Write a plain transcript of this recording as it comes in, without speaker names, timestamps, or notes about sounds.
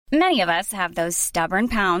Many of us have those stubborn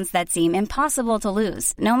pounds that seem impossible to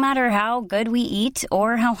lose, no matter how good we eat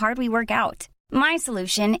or how hard we work out. My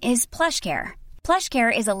solution is PlushCare.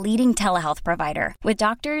 PlushCare is a leading telehealth provider with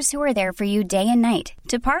doctors who are there for you day and night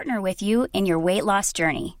to partner with you in your weight loss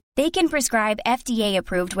journey. They can prescribe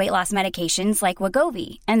FDA-approved weight loss medications like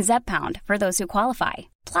Wegovy and Zepbound for those who qualify.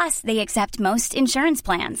 Plus, they accept most insurance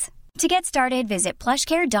plans. To get started, visit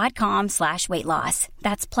plushcare.com/weightloss.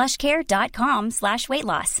 That's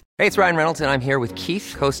plushcare.com/weightloss. Hey, it's Ryan Reynolds, and I'm here with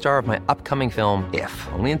Keith, co-star of my upcoming film, If,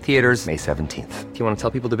 only in theaters May 17th. Do you want to tell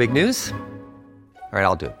people the big news? All right,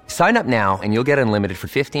 I'll do it. Sign up now and you'll get unlimited for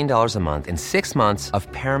 $15 a month and 6 months of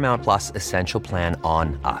Paramount Plus Essential Plan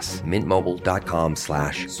on us.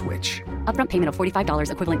 MintMobile.com/switch. Upfront payment of $45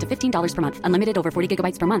 equivalent to $15 per month. Unlimited over 40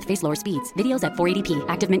 gigabytes per month. Face lower speeds. Videos at 480p.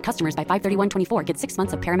 Active Mint customers by 531.24 get 6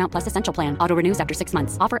 months of Paramount Plus Essential Plan. Auto renews after 6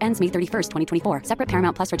 months. Offer ends May 31st, 2024. Separate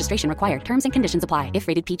Paramount Plus registration required. Terms and conditions apply if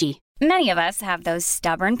rated PG. Many of us have those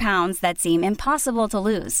stubborn pounds that seem impossible to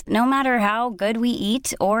lose, no matter how good we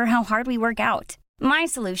eat or how hard we work out. My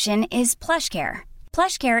solution is PlushCare.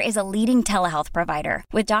 PlushCare is a leading telehealth provider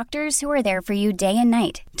with doctors who are there for you day and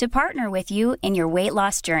night to partner with you in your weight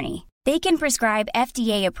loss journey. They can prescribe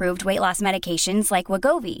FDA-approved weight loss medications like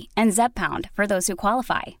Wegovy and Zepbound for those who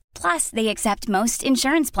qualify. Plus, they accept most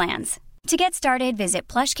insurance plans. To get started, visit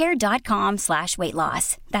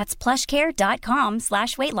plushcare.com/weightloss. That's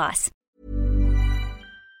plushcare.com/weightloss.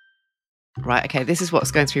 Right, okay, this is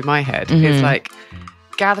what's going through my head. Mm-hmm. It's like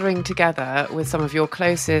gathering together with some of your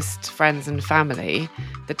closest friends and family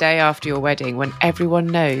the day after your wedding when everyone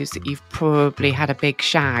knows that you've probably had a big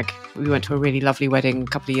shag. We went to a really lovely wedding a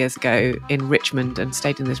couple of years ago in Richmond and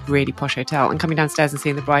stayed in this really posh hotel, and coming downstairs and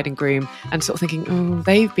seeing the bride and groom and sort of thinking, oh,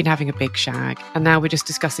 they've been having a big shag. And now we're just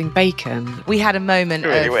discussing bacon. We had a moment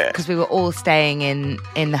because we were all staying in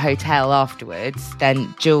the hotel afterwards.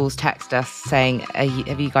 Then Jules texted us saying,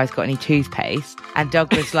 have you guys got any toothpaste? And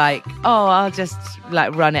Doug was like, oh, I'll just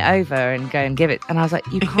like run it over and go and give it. And I was like,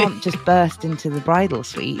 you can't just burst into the bridal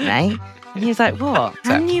suite, mate. And he was like, what?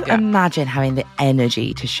 Can you imagine having the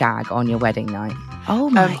energy to shag on your wedding night? Oh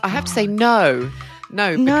my I have to say no,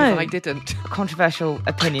 because I didn't. Controversial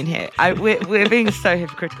opinion here. We're being so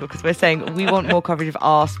hypocritical because we're saying we want more coverage of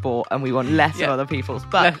our sport and we want less of other people's.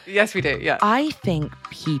 But yes, we do. Yeah, I think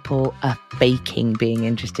people are faking being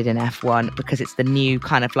interested in F1 because it's the new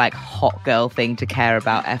kind of like hot girl thing to care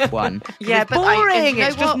about F1. Yeah, it's boring.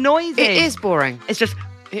 It's just noisy. It is boring. It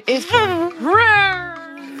is boring.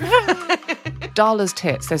 Dull as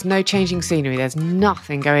tits. There's no changing scenery. There's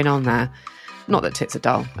nothing going on there. Not that tits are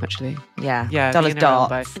dull, actually. Yeah. Dull as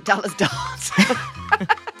darts. Dull as darts.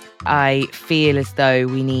 I feel as though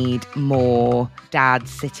we need more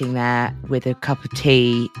dads sitting there with a cup of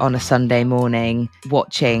tea on a Sunday morning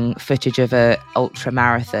watching footage of a ultra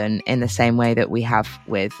marathon in the same way that we have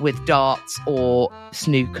with darts or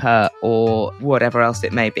snooker or whatever else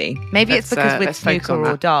it may be. Maybe it's because with snooker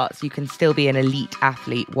or darts you can still be an elite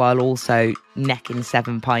athlete while also necking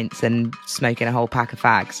 7 pints and smoking a whole pack of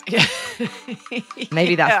fags. Yeah.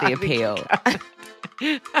 Maybe that's the appeal.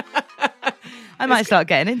 I might start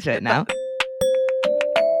getting into it now.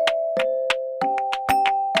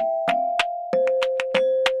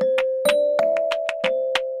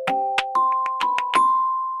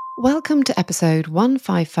 Welcome to episode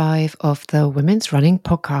 155 of the Women's Running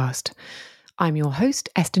Podcast. I'm your host,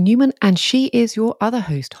 Esther Newman, and she is your other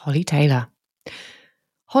host, Holly Taylor.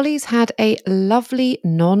 Holly's had a lovely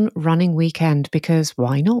non-running weekend because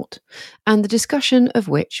why not? And the discussion of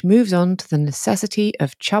which moves on to the necessity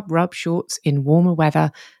of Chub rub shorts in warmer weather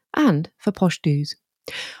and for posh do's.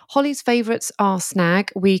 Holly's favourites are snag.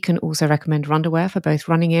 We can also recommend underwear for both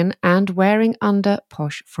running in and wearing under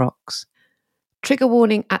posh frocks. Trigger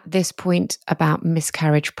warning at this point about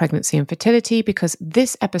miscarriage, pregnancy and fertility because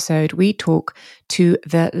this episode we talk to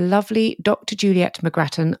the lovely Dr. Juliet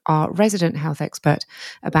McGrattan, our resident health expert,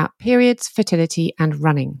 about periods, fertility and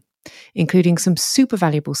running, including some super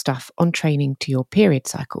valuable stuff on training to your period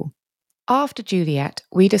cycle. After Juliet,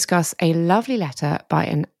 we discuss a lovely letter by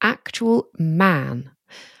an actual man.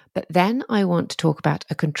 But then I want to talk about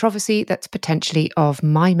a controversy that's potentially of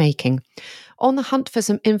my making. On the hunt for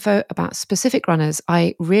some info about specific runners,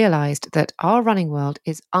 I realised that our running world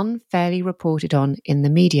is unfairly reported on in the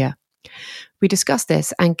media. We discuss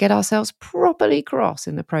this and get ourselves properly cross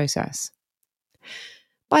in the process.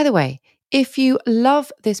 By the way, if you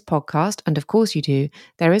love this podcast, and of course you do,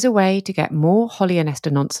 there is a way to get more Holly and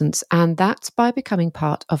Esther nonsense, and that's by becoming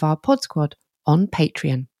part of our Pod Squad on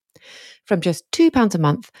Patreon. From just £2 a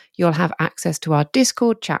month, you'll have access to our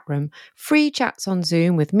Discord chat room, free chats on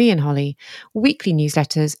Zoom with me and Holly, weekly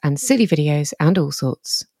newsletters and silly videos and all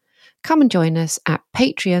sorts. come and join us at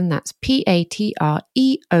Patreon. That's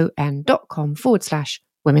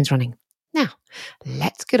patreon.com/women's running. Now,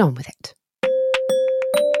 let's get on with it.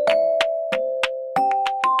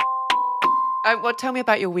 Well, tell me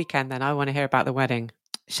about your weekend then. I want to hear about the wedding.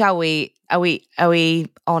 Shall we? Are we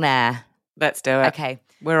on air? Let's do it. Okay.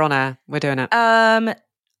 We're on air. We're doing it. I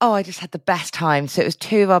just had the best time. So it was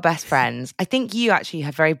two of our best friends. I think you actually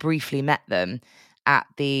have very briefly met them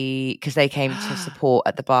because they came to support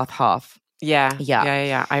at the Bath Half. Yeah.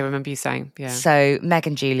 I remember you saying, yeah. So Meg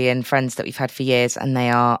and Julian, friends that we've had for years, and they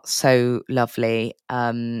are so lovely.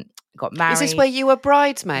 Got married. Is this where you were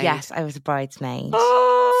bridesmaid? Yes, I was a bridesmaid.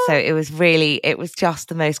 Oh. So it was just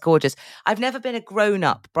the most gorgeous. I've never been a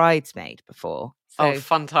grown-up bridesmaid before. So,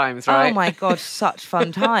 fun times, right? Oh my God, such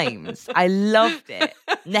fun times. I loved it.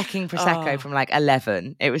 Necking Prosecco from like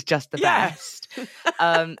 11. It was just the best.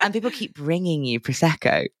 And people keep bringing you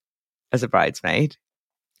Prosecco as a bridesmaid.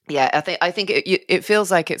 Yeah, I think it feels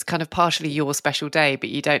like it's kind of partially your special day, but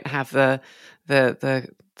you don't have the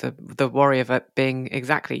worry of it being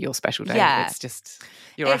exactly your special day. Yeah. It's just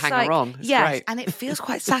you're a hanger-on. It's great. And it feels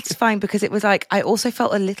quite satisfying because it was like I also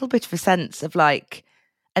felt a little bit of a sense of like,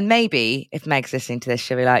 and maybe if Meg's listening to this,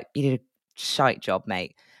 she'll be like, "You did a shite job,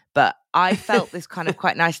 mate." But I felt this kind of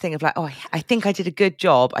quite nice thing of like, "Oh, I think I did a good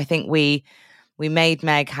job." I think we made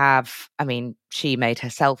Meg she made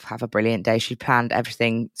herself have a brilliant day. She planned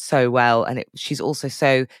everything so well. And she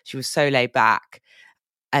was so laid back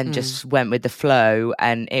and just went with the flow.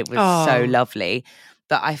 And it was so lovely.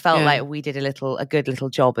 But I felt like we did a good little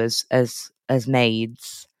job as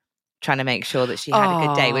maids, trying to make sure that she had a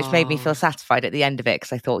good day, which made me feel satisfied at the end of it.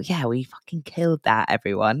 Cause I thought, yeah, we fucking killed that,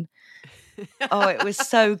 everyone. It was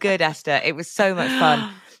so good, Esther. It was so much fun.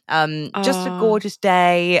 Just a gorgeous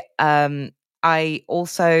day. I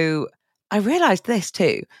realized this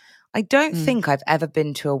too. I don't think I've ever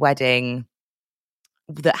been to a wedding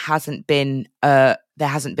that hasn't been there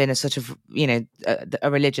hasn't been a sort of, a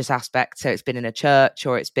religious aspect. So it's been in a church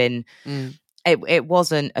or it's been it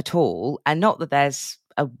wasn't at all. And not that there's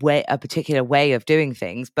a particular way of doing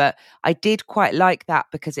things, but I did quite like that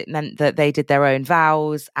because it meant that they did their own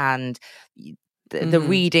vows and the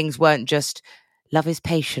readings weren't just love is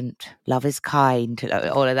patient, love is kind,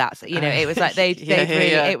 all of that. So, it was like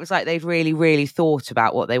it was like they'd really, really thought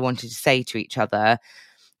about what they wanted to say to each other.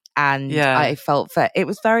 And I felt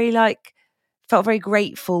felt very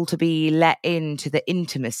grateful to be let into the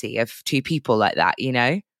intimacy of two people like that,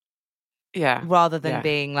 Yeah. Rather than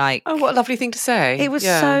being like, oh, what a lovely thing to say. It was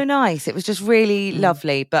so nice. It was just really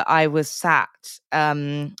lovely. But I was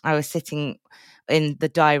sitting in the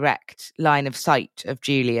direct line of sight of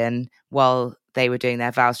Julian while they were doing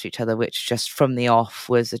their vows to each other, which just from the off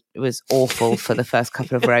was awful for the first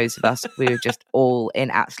couple of rows of us. We were just all in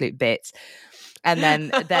absolute bits. And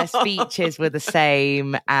then their speeches were the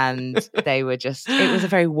same, and it was a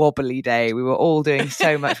very wobbly day. We were all doing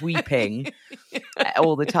so much weeping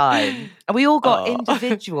all the time. And we all got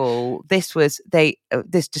individual. This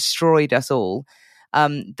destroyed us all.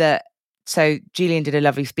 So Julian did a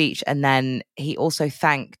lovely speech, and then he also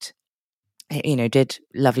did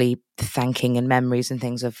lovely thanking and memories and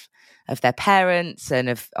things of their parents and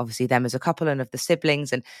of obviously them as a couple and of the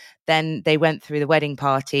siblings. And then they went through the wedding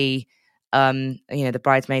party, the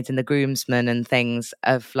bridesmaids and the groomsmen and things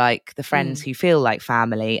of like the friends who feel like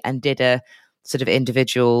family, and did a sort of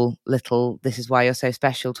individual little, this is why you're so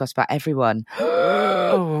special to us about everyone.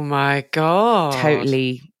 Oh my God.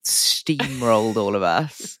 Totally steamrolled all of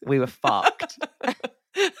us. We were fucked.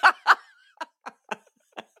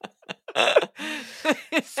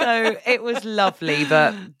 So it was lovely,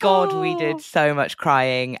 but God, we did so much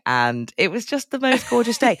crying, and it was just the most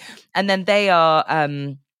gorgeous day. And then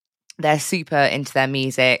they're super into their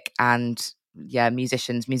music and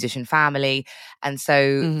musician family. And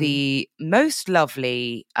so the most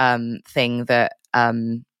lovely thing that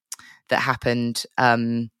happened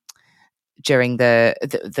during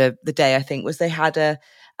the day, I think, was they had a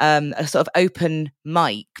sort of open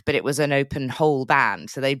mic, but it was an open whole band.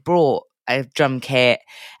 So they brought a drum kit,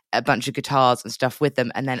 a bunch of guitars and stuff with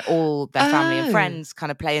them, and then all their family and friends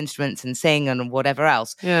kind of play instruments and sing and whatever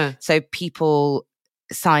else. Yeah. So people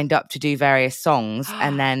signed up to do various songs,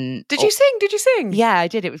 and then Did you sing? Yeah, I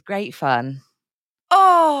did. It was great fun.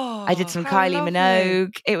 Oh, I did some how Kylie lovely.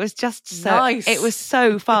 Minogue. It was just so nice. It was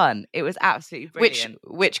so fun. It was absolutely brilliant.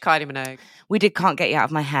 Which Kylie Minogue? We did Can't Get You Out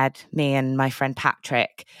of My Head, me and my friend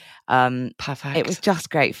Patrick. Perfect. It was just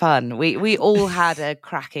great fun. We all had a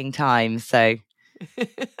cracking time. So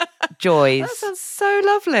joys. That sounds so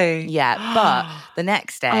lovely. Yeah, but the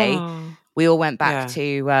next day we all went back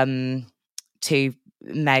to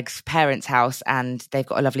Meg's parents' house, and they've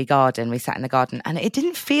got a lovely garden. We sat in the garden, and it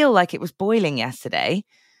didn't feel like it was boiling yesterday.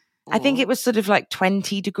 I think it was sort of like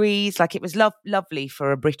 20 degrees. Like it was lovely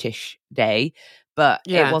for a British day, but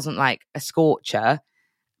it wasn't like a scorcher.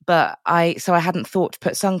 But I hadn't thought to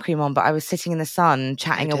put sun cream on, but I was sitting in the sun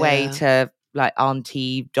chatting away to like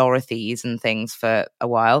Auntie Dorothy's and things for a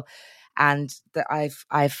while. And that I've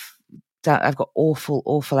got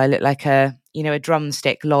awful. I look like a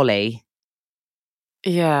drumstick lolly.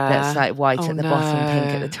 Yeah. That's like white at the bottom,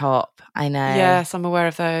 pink at the top. I know. Yes, I'm aware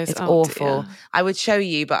of those. It's awful. Dear. I would show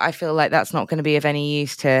you, but I feel like that's not going to be of any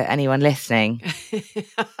use to anyone listening.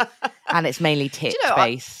 And it's mainly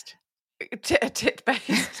tit-based. A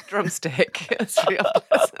tit-based drumstick. That's really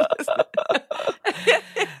unpleasant, isn't it?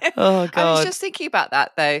 Oh, God. I was just thinking about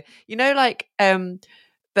that, though.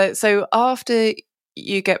 So after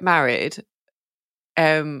you get married,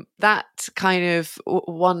 that kind of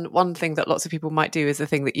one thing that lots of people might do is the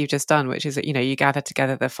thing that you've just done, which is that, you gather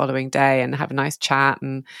together the following day and have a nice chat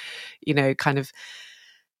and, kind of,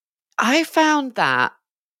 I found that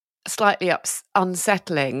slightly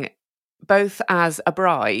unsettling, both as a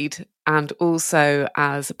bride and also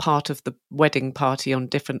as part of the wedding party on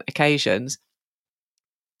different occasions.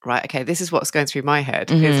 Right. Okay. This is what's going through my head.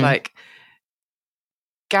 It's like,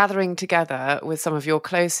 gathering together with some of your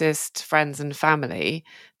closest friends and family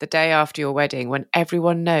the day after your wedding, when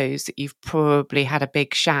everyone knows that you've probably had a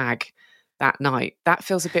big shag that night, that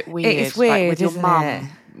feels a bit weird. It's weird, like with your isn't mum it?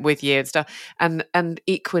 with you and stuff, and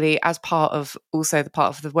equally as part of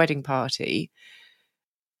the wedding party,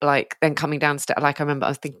 like then coming downstairs. Like I remember,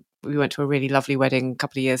 I think we went to a really lovely wedding a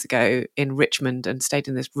couple of years ago in Richmond and stayed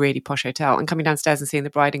in this really posh hotel, and coming downstairs and seeing the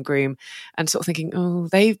bride and groom and sort of thinking, oh,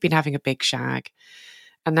 they've been having a big shag.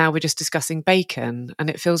 And now we're just discussing bacon, and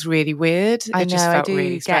it feels really weird. I know, I do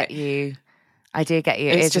really get you. I do get you.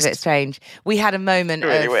 It's It's just a bit strange. We had a moment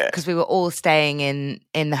really because we were all staying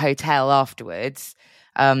in the hotel afterwards,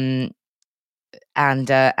 and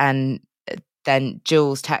then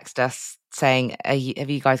Jules texted us saying, have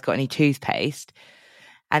you guys got any toothpaste?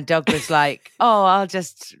 And Doug was like, oh, I'll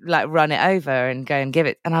just like run it over and go and give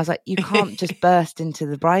it. And I was like, you can't just burst into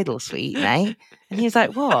the bridal suite, mate. And he was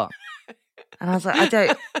like, what? And I was like,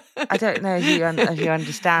 I don't know if you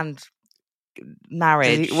understand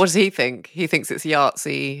marriage. What does he think? He thinks it's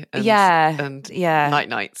Yahtzee and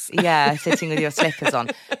night-nights. Yeah, sitting with your slippers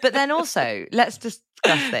on. But then also, let's discuss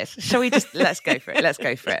this. Shall we let's go for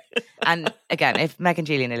it. And again, if Meg and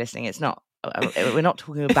Julian are listening, we're not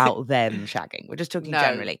talking about them shagging. We're just talking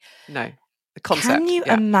generally. No, the concept. Can you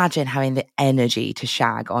imagine having the energy to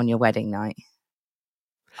shag on your wedding night?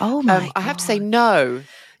 Oh my God. I have to say no.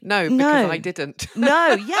 No, because I didn't.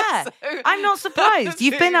 No, yeah. So, I'm not surprised.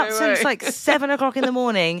 You've been up since like 7 o'clock in the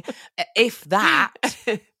morning, if that.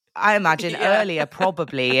 I imagine earlier,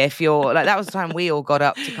 probably, if you're like, that was the time we all got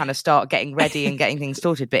up to kind of start getting ready and getting things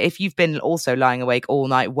sorted. But if you've been also lying awake all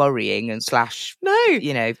night worrying and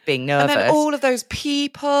being nervous. And then all of those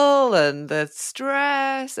people and the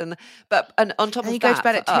stress and on top of that, you go to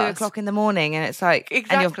bed at 2 o'clock in the morning and it's like,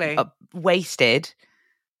 exactly. And you're wasted.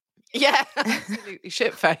 Yeah, absolutely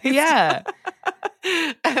shit-faced. Yeah.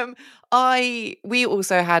 We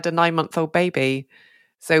also had a 9-month-old baby.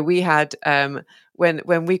 So we had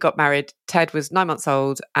when we got married, Ted was 9 months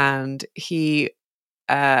old, and he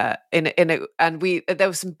there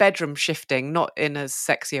was some bedroom shifting, not in as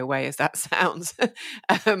sexy a way as that sounds.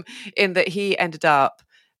 In that he ended up,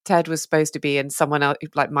 Ted was supposed to be in someone else,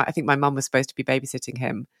 I think my mum was supposed to be babysitting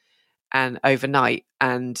him and overnight,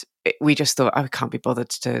 and we just thought, I can't be bothered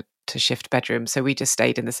to shift bedrooms, so we just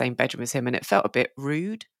stayed in the same bedroom as him, and it felt a bit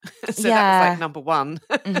rude. So that was like number one.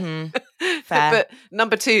 Mm-hmm. Fair. But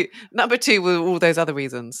number two were all those other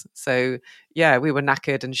reasons. So yeah, we were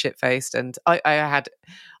knackered and shit faced, and I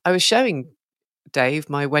was showing Dave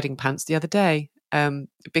my wedding pants the other day,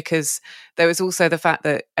 because there was also the fact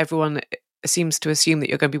that everyone seems to assume that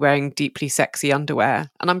you're going to be wearing deeply sexy underwear,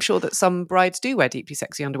 and I'm sure that some brides do wear deeply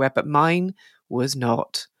sexy underwear, but mine was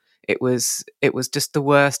not. It was just the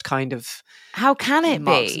worst kind of. How can it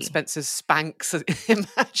Marks be? and Spencer's Spanx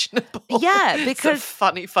imaginable. Yeah, because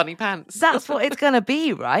funny pants. That's what it's going to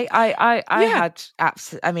be, right? I had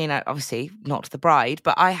obviously not the bride,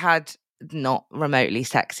 but I had not remotely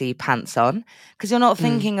sexy pants on, because you're not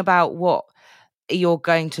thinking about what you're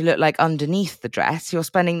going to look like underneath the dress. You're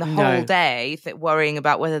spending the whole day worrying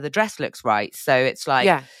about whether the dress looks right. So it's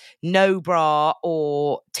like no bra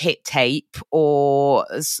or tit tape or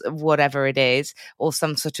whatever it is, or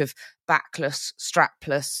some sort of backless,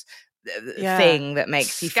 strapless thing that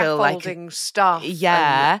makes you feel like scaffolding stuff.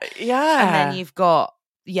 And then you've got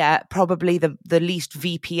probably the least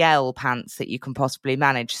VPL pants that you can possibly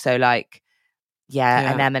manage. So like,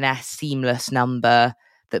 an M&S seamless number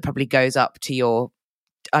that probably goes up to your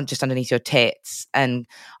just underneath your tits. And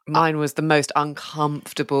mine was the most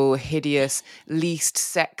uncomfortable, hideous, least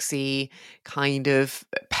sexy kind of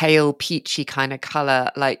pale peachy kind of colour,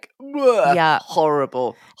 like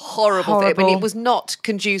horrible. I mean, it was not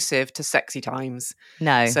conducive to sexy times.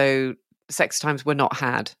 No, so sexy times were not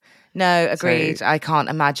had. No, agreed. So, I can't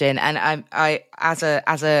imagine. And I as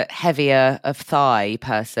a heavier of thigh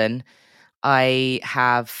person, I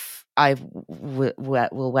will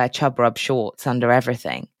wear Chub Rub shorts under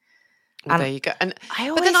everything. Well, there you go. And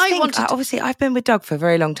obviously I've been with Doug for a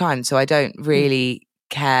very long time, so I don't really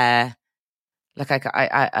care. Like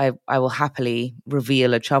I will happily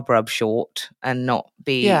reveal a Chub Rub short and not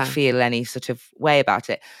feel any sort of way about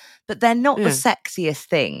it. But they're not the sexiest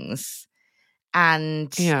things.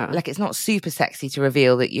 And like, it's not super sexy to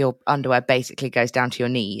reveal that your underwear basically goes down to your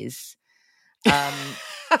knees.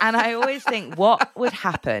 And I always think, what would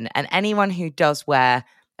happen? And anyone who does wear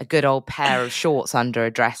a good old pair of shorts under a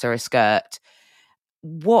dress or a skirt,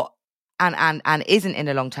 and isn't in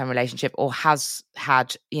a long-term relationship, or has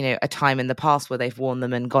had, a time in the past where they've worn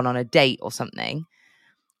them and gone on a date or something,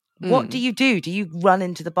 what do you do? Do you run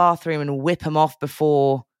into the bathroom and whip them off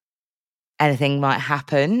before anything might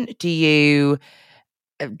happen? Do you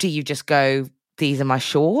just go, these are my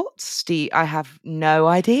shorts? I have no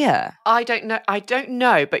idea. I don't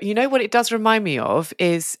know. But you know what it does remind me of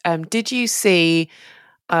is, did you see,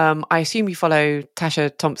 I assume you follow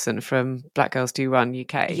Tasha Thompson from Black Girls Do Run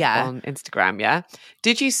UK on Instagram, yeah?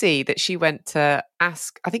 Did you see that she went to I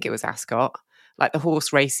think it was Ascot, like the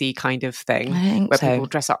horse racy kind of thing, where people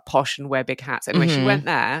dress up posh and wear big hats. Anyway, she went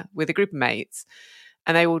there with a group of mates,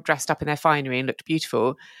 and they all dressed up in their finery and looked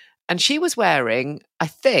beautiful. And she was wearing, I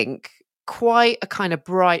think, quite a kind of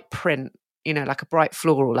bright print, like a bright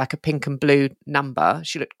floral, like a pink and blue number.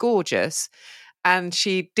 She looked gorgeous. And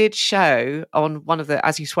she did show on one of the,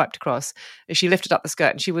 as you swiped across, she lifted up the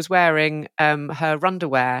skirt and she was wearing her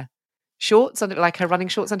underwear shorts, like her running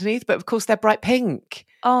shorts underneath. But of course, they're bright pink.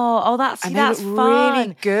 That's fun.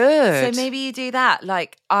 Really good. So maybe you do that.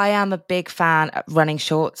 Like, I am a big fan of running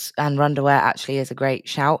shorts, and underwear actually is a great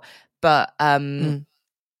shout. But I'm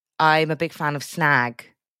a big fan of Snag.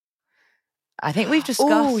 I think we've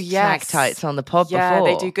discussed Snag tights on the pod before. Yeah,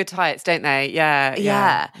 they do good tights, don't they?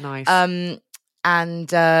 Yeah. Nice.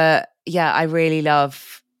 I really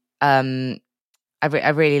love. I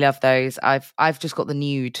really love those. I've just got the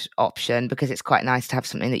nude option because it's quite nice to have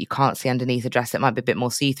something that you can't see underneath a dress that might be a bit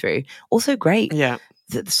more see-through. Also great. Yeah.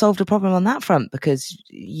 Solved a problem on that front because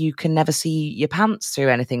you can never see your pants through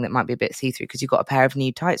anything that might be a bit see-through because you've got a pair of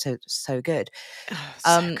nude tights. So so good.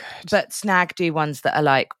 Good. But Snag do ones that are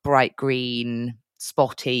like bright green,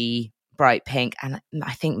 spotty, bright pink, and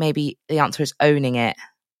I think maybe the answer is owning it.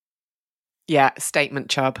 Yeah, statement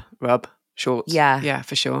Chub Rub shorts. Yeah,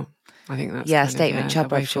 for sure. I think that's statement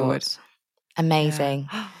Chub Rub shorts. Amazing.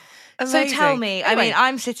 Yeah. So tell me, anyway. I mean,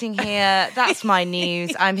 I'm sitting here. That's my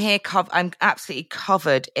news. I'm here. I'm absolutely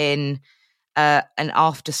covered in an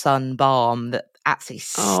after sun balm that absolutely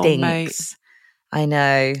stinks. I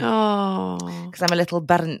know. Because I'm a little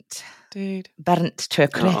burnt, dude. Burnt to a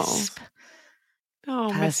crisp.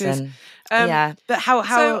 Person. But how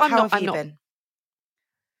have you been?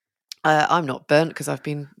 I'm not burnt because I've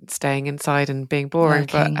been staying inside and being boring.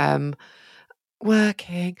 Working. But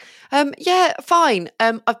working. Fine.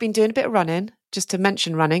 I've been doing a bit of running, just to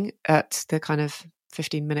mention running at the kind of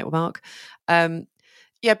 15-minute mark. A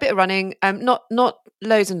bit of running. Not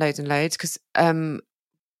loads and loads and loads because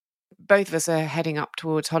both of us are heading up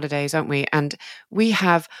towards holidays, aren't we? And we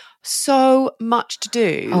have so much to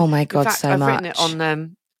do. Oh my God, in fact, so I've much. written it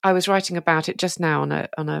on. I was writing about it just now on a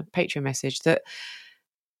Patreon message that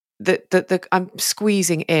I'm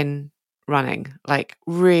squeezing in running, like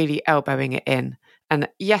really elbowing it in. And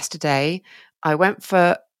yesterday I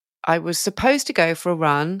was supposed to go for a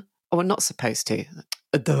run, or not supposed to.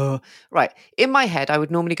 Right. In my head, I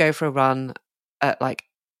would normally go for a run at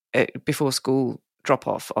before school drop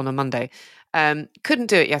off on a Monday. Couldn't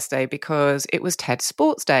do it yesterday because it was Ted's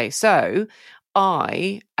sports day. So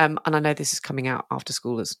and I know this is coming out after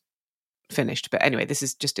school has finished, but anyway, this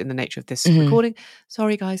is just in the nature of this recording.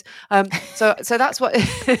 Sorry, guys. So that's what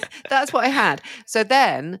that's what I had. So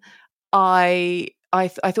then I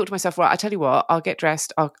thought to myself, right, I tell you what, I'll get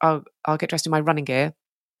dressed. I'll get dressed in my running gear,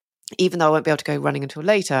 even though I won't be able to go running until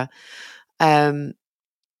later. But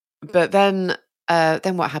then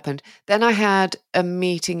what happened? Then I had a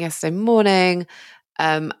meeting yesterday morning,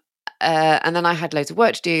 and then I had loads of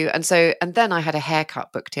work to do, and then I had a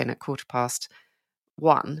haircut booked in at 1:15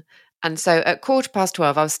 1. And so at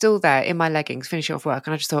 12:15, I was still there in my leggings, finishing off work.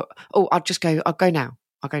 And I just thought, I'll go now.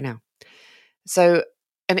 So,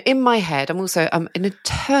 and in my head, I'm an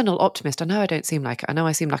eternal optimist. I know I don't seem like it. I know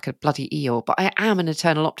I seem like a bloody Eeyore, but I am an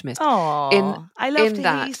eternal optimist. Oh, I love to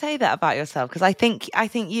hear you say that about yourself, because I think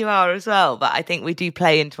you are as well. But I think we do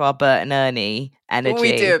play into our Bert and Ernie energy.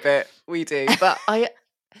 We do a bit. We do. But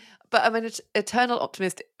I'm an eternal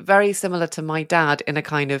optimist, very similar to my dad in a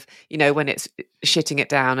kind of, when it's shitting it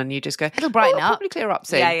down and you just go, it'll brighten up. Probably clear up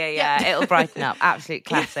soon. Yeah. It'll brighten up. Absolute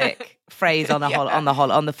classic phrase on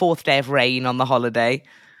the fourth day of rain on the holiday.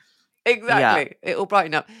 Exactly. Yeah. It'll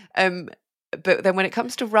brighten up. But then when it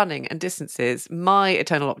comes to running and distances, my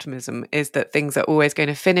eternal optimism is that things are always going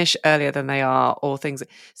to finish earlier than they are, or things.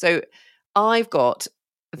 So I've got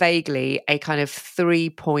vaguely a kind of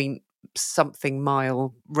 3-point-something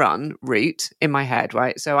mile run route in my head,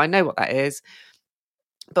 right? So I know what that is.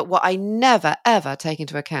 But what I never, ever take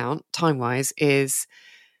into account time-wise is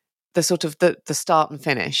the sort of the start and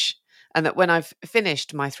finish. And that when I've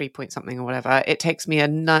finished my 3-point-something or whatever, it takes me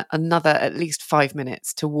another at least 5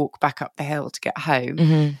 minutes to walk back up the hill to get home.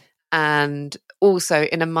 Mm-hmm. And also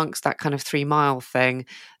in amongst that kind of 3-mile thing,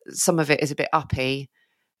 some of it is a bit uppy.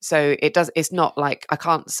 So it's not like I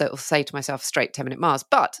can't sort of say to myself straight 10-minute miles.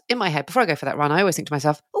 But in my head, before I go for that run, I always think to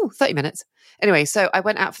myself, 30 minutes. Anyway, so I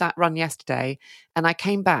went out for that run yesterday and I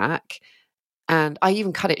came back. And I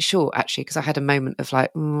even cut it short, actually, because I had a moment of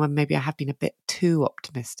like, maybe I have been a bit too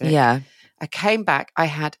optimistic. Yeah. I came back. I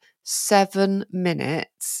had 7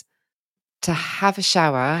 minutes to have a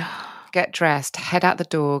shower, get dressed, head out the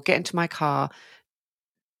door, get into my car,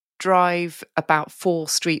 drive about 4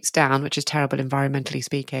 streets down, which is terrible environmentally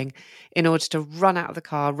speaking, in order to run out of the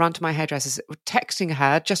car, run to my hairdresser's, texting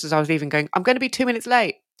her just as I was leaving, going, I'm going to be 2 minutes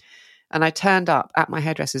late. And I turned up at my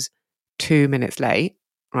hairdresser's 2 minutes late.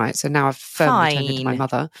 Right, so now I've firmly turned into my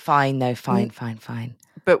mother. Fine.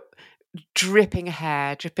 But dripping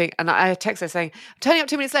hair, and I text her saying, I'm turning up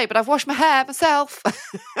 2 minutes late, but I've washed my hair myself.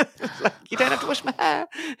 Like, you don't have to wash my hair.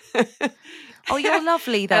 Oh, you're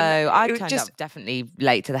lovely though. I turned up definitely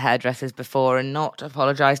late to the hairdressers before and not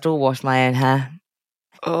apologised or washed my own hair.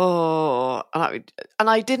 Oh, and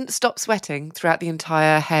I didn't stop sweating throughout the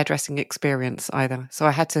entire hairdressing experience either. So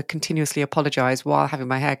I had to continuously apologise while having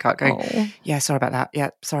my hair cut, going, yeah, sorry about that.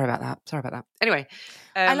 Yeah, sorry about that. Anyway.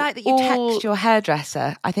 I like that you text your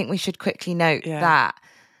hairdresser. I think we should quickly note that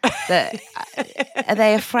are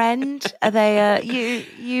they a friend? Are they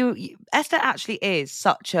you Esther actually is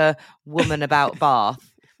such a woman about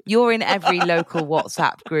Bath. You're in every local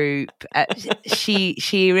WhatsApp group.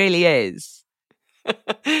 She really is.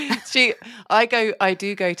 I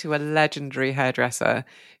do go to a legendary hairdresser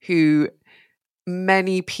who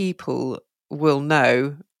many people will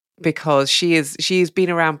know because she's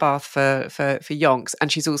been around Bath for yonks,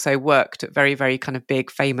 and she's also worked at very, very kind of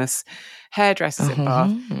big famous hairdressers in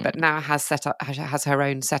Bath, but now has her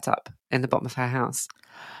own setup in the bottom of her house.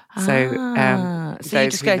 So you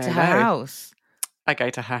just go to her house. I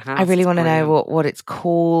go to her house. I really want to know what it's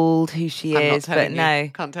called, who she is, but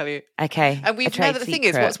no, can't tell you. Okay, and we've never. The thing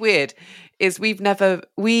is, what's weird is we're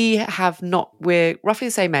roughly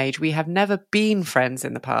the same age. We have never been friends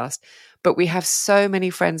in the past, but we have so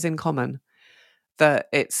many friends in common that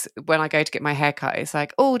it's when I go to get my hair cut, it's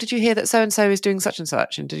like, oh, did you hear that so and so is doing such and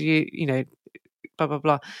such, and did you know, blah blah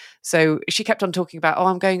blah. So she kept on talking about,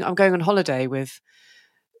 I'm going on holiday with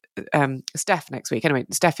Steph next week. Anyway,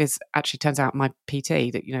 Steph is actually, turns out, my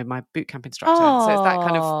PT, that my boot camp instructor. So it's that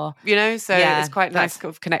kind of, so it's quite nice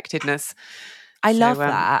kind of connectedness. I love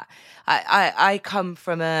that. I come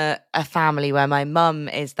from a family where my mum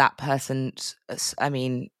is that person. I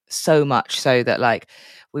mean, so much so that like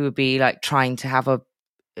we would be like trying to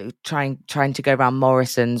go around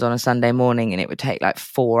Morrison's on a Sunday morning, and it would take like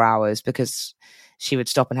 4 hours because she would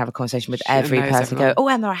stop and have a conversation with every person. Go, oh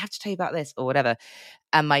Emma, I have to tell you about this or whatever.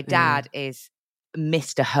 And my dad is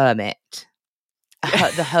Mr. Hermit,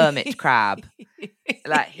 the hermit crab.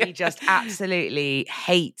 Like he just absolutely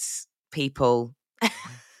hates people.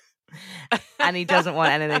 And he doesn't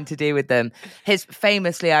want anything to do with them.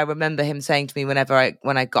 Famously, I remember him saying to me when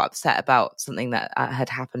I got upset about something that had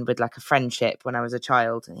happened with like a friendship when I was a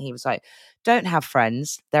child, and he was like, "Don't have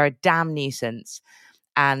friends; they're a damn nuisance."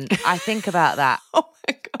 And I think about that. Oh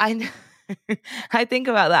my God. I think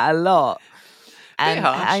about that a lot. And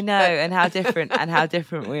harsh, I know, and how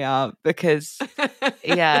different we are, because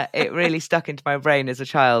it really stuck into my brain as a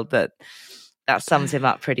child that sums him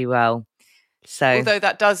up pretty well. So, although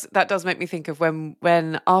that does make me think of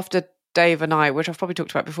when after Dave and I, which I've probably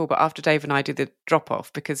talked about before, but after Dave and I do the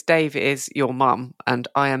drop-off, because Dave is your mum and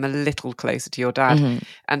I am a little closer to your dad,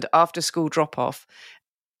 and after school drop-off,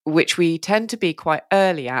 which we tend to be quite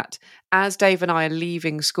early at, as Dave and I are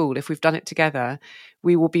leaving school, if we've done it together,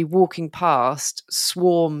 we will be walking past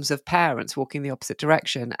swarms of parents walking the opposite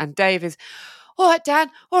direction. And Dave is, all right, Dan,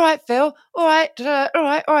 all right, Phil, all right,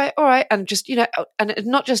 all right. And just, and it's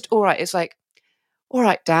not just all right, it's like, all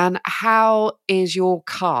right, Dan, how is your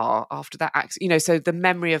car after that accident? So the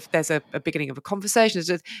memory of there's a beginning of a conversation,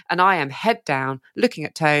 and I am head down, looking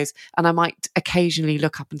at toes, and I might occasionally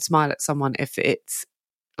look up and smile at someone if it's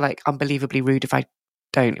like unbelievably rude if I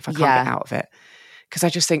can't get out of it. Because I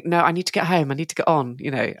just think, no, I need to get home. I need to get on,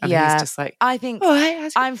 and he's just like, I think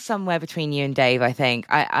I'm somewhere between you and Dave. I think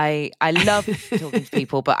I love talking to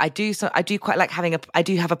people, but I do quite like I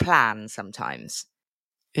do have a plan sometimes.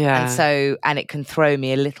 Yeah. And it can throw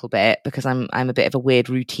me a little bit because I'm a bit of a weird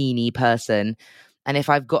routine-y person. And if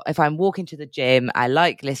I'm walking to the gym, I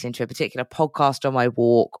like listening to a particular podcast on my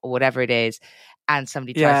walk or whatever it is, and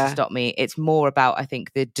somebody tries to stop me, it's more about, I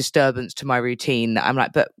think, the disturbance to my routine that I'm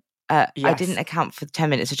like, but I didn't account for 10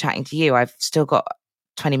 minutes of chatting to you. I've still got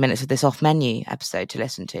 20 minutes of this off menu episode to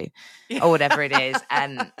listen to or whatever it is.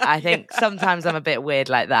 And I think sometimes I'm a bit weird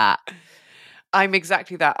like that. I'm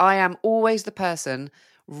exactly that. I am always the person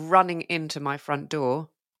running into my front door,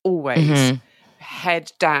 always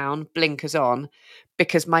head down, blinkers on,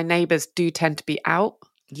 because my neighbours do tend to be out.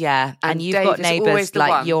 Yeah, and you've got neighbours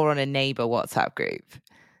like you're on a neighbour WhatsApp group.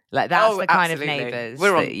 Like that's the kind of neighbours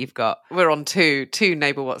that you've got. We're on two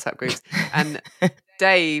neighbour WhatsApp groups, and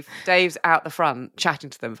Dave's out the front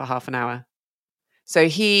chatting to them for half an hour. So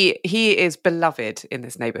he is beloved in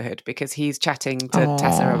this neighbourhood because he's chatting to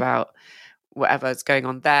Tessa about whatever's going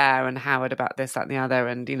on there, and Howard about this, that, and the other,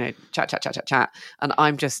 and chat, and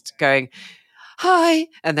I'm just going, hi,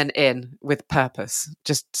 and then in with purpose,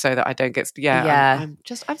 just so that I don't get.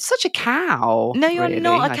 I'm such a cow. No, you're really,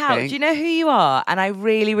 not a cow. Do you know who you are? And I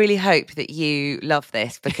really, really hope that you love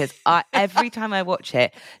this, because every time I watch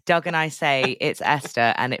it, Doug and I say it's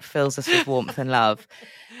Esther, and it fills us with warmth and love.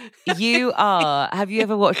 You are. Have you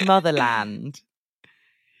ever watched Motherland?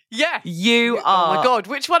 Yeah, you are. Oh my God,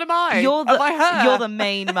 which one am I? Am I her? You're the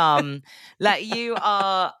main mum. Like you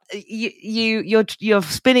are. You're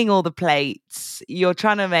spinning all the plates. You're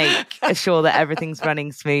trying to make sure that everything's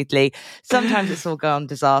running smoothly. Sometimes it's all gone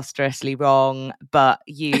disastrously wrong, but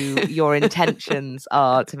your intentions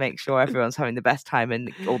are to make sure everyone's having the best time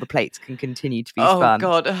and all the plates can continue to be spun.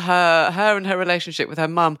 Oh God, her and her relationship with her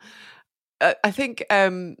mum. I think,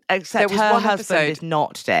 except her husband is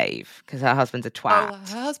not Dave, because her husband's a twat.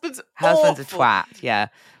 Oh, her husband's awful. a twat. Yeah.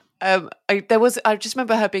 I just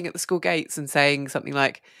remember her being at the school gates and saying something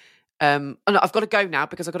like, "Oh no, I've got to go now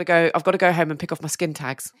because I've got to go home and pick off my skin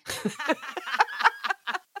tags."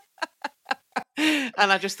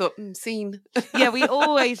 And I just thought, scene. Yeah, we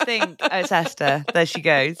always think, oh, it's Esther. There she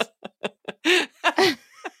goes.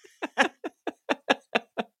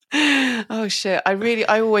 Oh shit!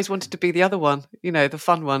 I always wanted to be the other one, the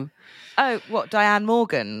fun one. Oh, what, Diane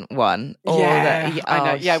Morgan one? Or I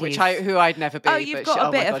know. Yeah, who I'd never be. Oh, you've got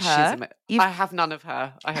a bit of her. I have none of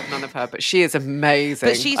her. But she is amazing.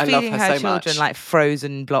 But she's feeding her children like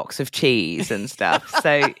frozen blocks of cheese and stuff.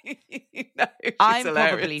 So I'm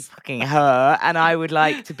hilarious. Probably fucking her, and I would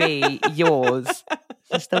like to be yours.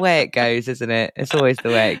 It's the way it goes, isn't it? It's always the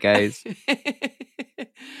way it goes.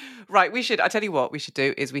 Right, I tell you what we should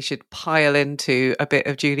do is we should pile into a bit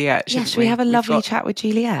of Juliet. Should we have a lovely chat with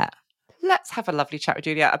Juliet? Let's have a lovely chat with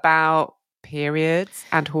Juliet about periods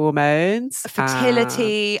and hormones.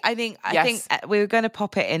 Fertility. I think we were going to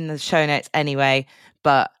pop it in the show notes anyway,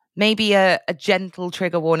 but maybe a gentle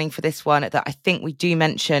trigger warning for this one, that I think we do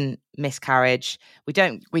mention miscarriage. We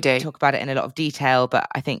do talk about it in a lot of detail, but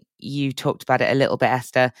I think you talked about it a little bit,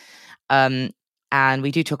 Esther. And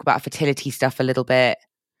we do talk about fertility stuff a little bit.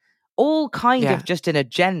 All kind of just in a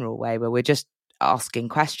general way, where we're just asking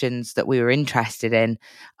questions that we were interested in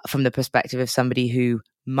from the perspective of somebody who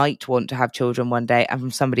might want to have children one day and from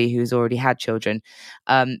somebody who's already had children.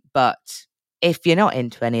 But if you're not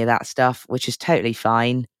into any of that stuff, which is totally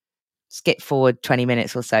fine, skip forward 20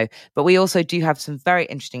 minutes or so. But we also do have some very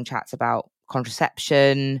interesting chats about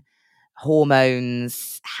contraception,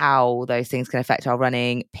 hormones, how those things can affect our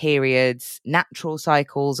running, periods, natural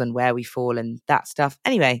cycles, and where we fall and that stuff.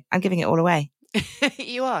 Anyway, I'm giving it all away.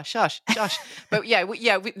 You are, shush. But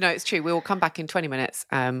no, it's true. We will come back in 20 minutes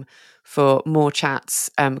for more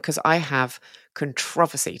chats because I have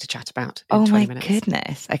controversy to chat about in 20 minutes. Oh my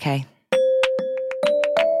goodness. Okay.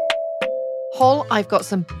 Hol, I've got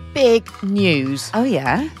some big news. Oh,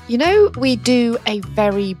 yeah? You know, we do a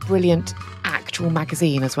very brilliant actual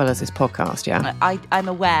magazine as well as this podcast, yeah? I'm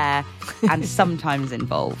aware and sometimes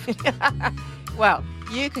involved. Well,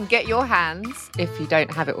 you can get your hands, if you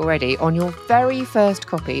don't have it already, on your very first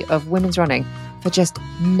copy of Women's Running for just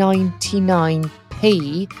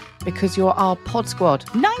 99p because you're our pod squad.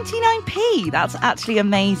 99p? That's actually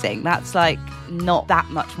amazing. That's like not that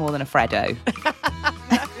much more than a Freddo.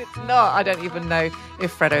 It's not. I don't even know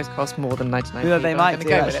if Freddos cost more than 99p. Yeah, they might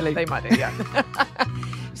do, actually. They might do, yeah.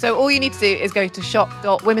 So all you need to do is go to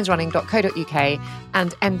shop.womensrunning.co.uk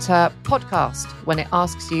and enter podcast when it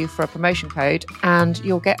asks you for a promotion code, and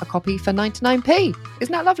you'll get a copy for 99p.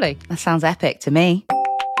 Isn't that lovely? That sounds epic to me.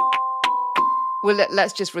 Well,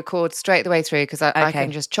 let's just record straight the way through because I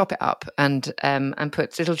can just chop it up and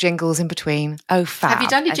put little jingles in between. Oh, fab. Have you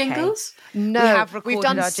done your jingles? No, we've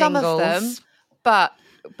done our some jingles. of them, but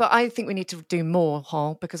I think we need to do more,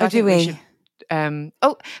 Hol, because I do think we we? should.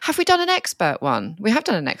 Have we done an expert one? We have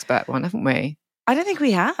done an expert one, haven't we? I don't think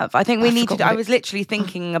we have. I think we need to. forgot what I was literally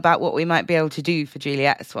thinking about what we might be able to do for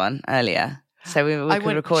Juliet's one earlier, so we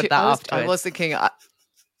could record that afterwards. I was thinking. I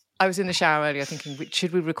was in the shower earlier thinking,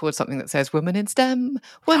 should we record something that says "Women in STEM"?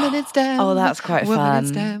 Women in STEM. Oh, that's quite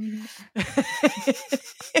Women fun. in STEM.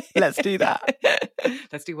 Let's do that.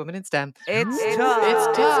 Let's do Women in STEM. It's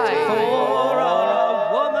time for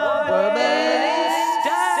a Woman in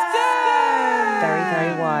STEM. Very,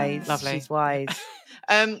 very wise. Lovely. She's wise.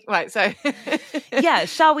 Right, so Yeah,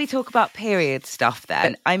 shall we talk about period stuff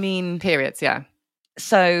then? I mean, periods, yeah.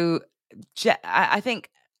 so I think,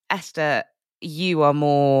 Esther, you are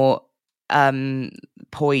more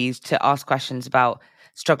poised to ask questions about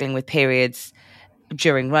struggling with periods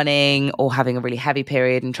during running or having a really heavy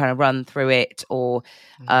period and trying to run through it, or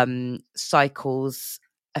cycles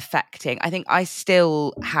affecting. I think I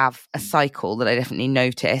still have a cycle that I definitely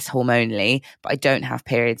notice hormonally, but I don't have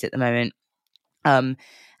periods at the moment.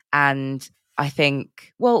 And I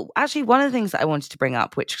think, well, actually, one of the things that I wanted to bring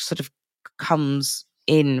up, which sort of comes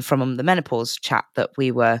in from the menopause chat that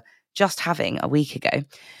we were just having a week ago,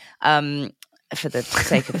 for the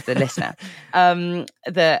sake of the listener,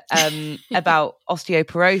 about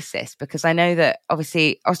osteoporosis, because I know that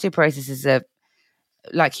obviously osteoporosis is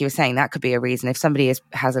like you were saying, that could be a reason. If somebody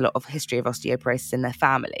has a lot of history of osteoporosis in their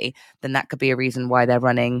family, then that could be a reason why they're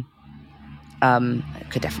running. It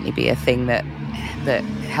could definitely be a thing that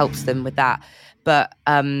helps them with that. But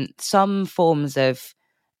some forms of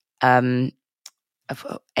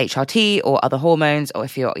HRT or other hormones, or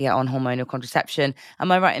if you're on hormonal contraception,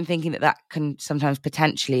 am I right in thinking that can sometimes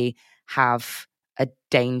potentially have a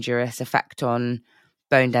dangerous effect on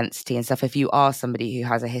bone density and stuff if you are somebody who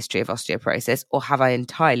has a history of osteoporosis? Or have I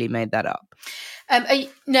entirely made that up?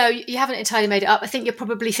 No, you haven't entirely made it up. I think you're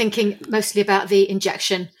probably thinking mostly about the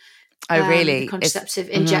injection. Oh, really? The contraceptive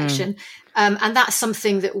injection. And that's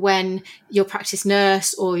something that when your practice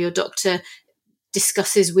nurse or your doctor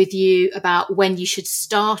discusses with you about when you should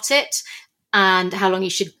start it and how long you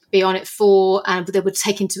should be on it for, and they would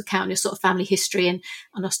take into account your sort of family history and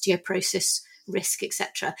osteoporosis risk,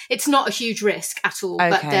 etc. It's not a huge risk at all,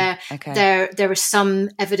 but there is some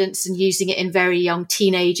evidence in using it in very young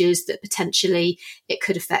teenagers that potentially it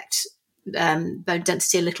could affect bone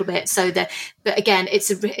density a little bit. So but again,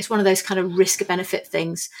 it's one of those kind of risk benefit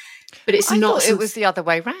things. But it's not. It was the other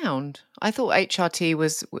way round. I thought HRT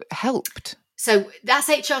was helped. So that's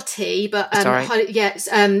HRT, but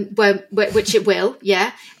which it will,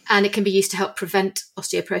 yeah, and it can be used to help prevent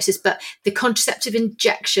osteoporosis. But the contraceptive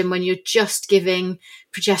injection, when you're just giving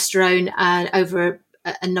progesterone over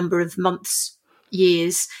a number of months,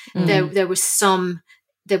 years, there was some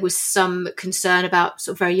concern about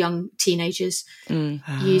sort of very young teenagers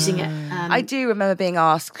using it. I do remember being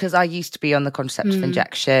asked, because I used to be on the contraceptive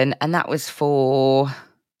injection, and that was for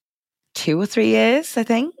 2 or 3 years, I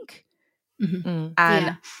think. Mm-hmm.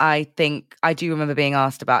 And I think I do remember being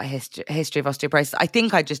asked about history of osteoporosis. I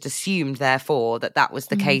think I just assumed, therefore, that was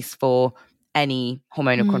the case for any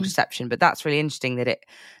hormonal contraception. But that's really interesting that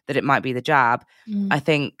it might be the jab. I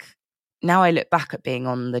think now I look back at being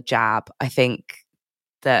on the jab, I think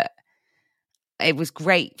that it was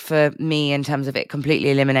great for me in terms of it completely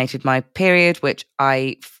eliminated my period, which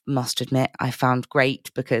I must admit I found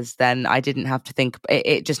great, because then I didn't have to think,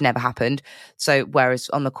 it just never happened. So whereas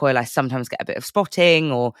on the coil I sometimes get a bit of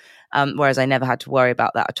spotting, or whereas I never had to worry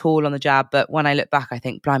about that at all on the jab. But when I look back, I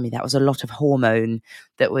think, blimey, that was a lot of hormone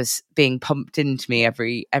that was being pumped into me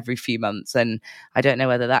every few months, and I don't know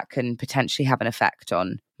whether that can potentially have an effect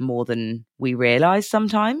on more than we realize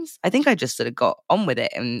sometimes. I think I just sort of got on with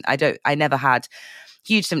it, and I never had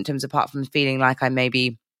huge symptoms apart from feeling like I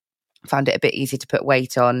maybe found it a bit easier to put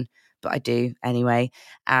weight on, but I do anyway.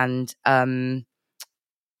 And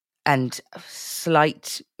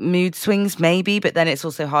slight mood swings maybe, but then it's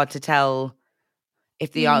also hard to tell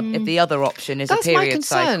if the other option is That's a period my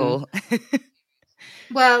concern. cycle.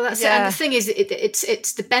 Well, that's it. And the thing is,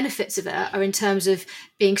 it's the benefits of it are in terms of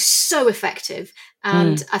being so effective.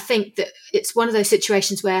 And I think that it's one of those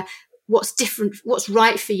situations where what's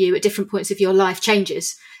right for you at different points of your life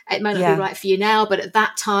changes. It might not be right for you now, but at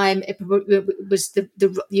that time, it was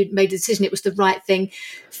you made the decision. It was the right thing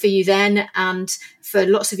for you then. And for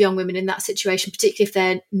lots of young women in that situation, particularly if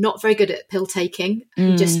they're not very good at pill taking,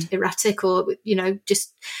 just erratic, or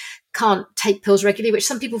just can't take pills regularly, which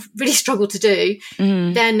some people really struggle to do,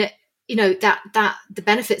 then that the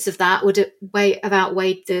benefits of that would have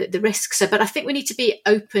outweighed the risks. So, but I think we need to be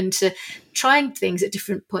open to trying things at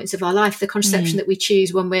different points of our life. The contraception that we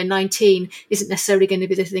choose when we're 19 isn't necessarily going to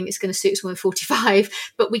be the thing that's going to suit us when we're 45,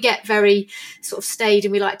 but we get very sort of staid,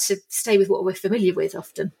 and we like to stay with what we're familiar with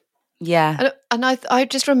often. Yeah. And I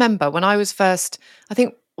just remember when I was first, I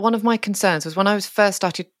think one of my concerns was when I was first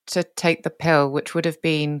started to take the pill, which would have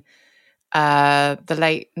been the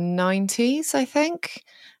late 90s, I think.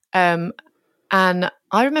 And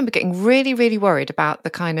I remember getting really, really worried about the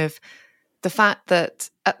fact that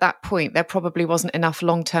at that point there probably wasn't enough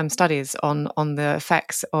long-term studies on the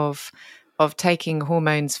effects of taking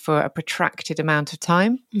hormones for a protracted amount of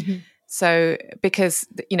time. Mm-hmm. So because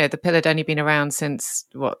the pill had only been around since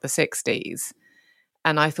the 60s,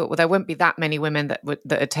 and I thought, well, there won't be that many women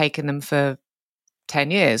that had taken them for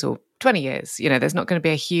 10 years or 20 years. There's not going to be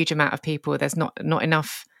a huge amount of people. There's not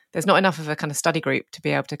enough of a kind of study group to be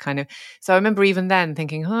able to so I remember even then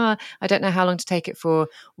thinking, I don't know how long to take it for.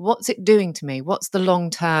 What's it doing to me? What's the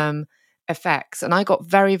long-term effects? And I got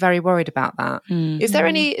very, very worried about that. Is there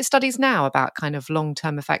any studies now about kind of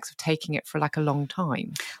long-term effects of taking it for like a long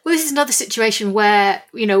time? Well, this is another situation where,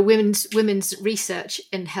 women's research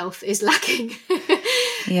in health is lacking,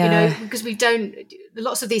 because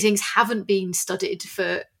lots of these things haven't been studied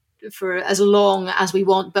for as long as we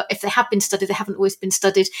want, but if they have been studied, they haven't always been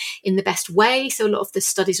studied in the best way. So a lot of the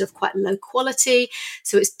studies are of quite low quality,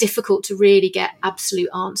 so it's difficult to really get absolute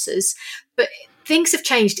answers. But things have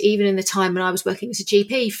changed even in the time when I was working as a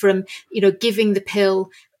GP, from giving the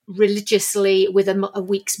pill religiously with a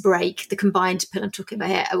week's break, the combined pill I'm talking about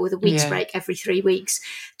here, with a week's break every 3 weeks,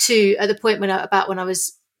 to at the point when I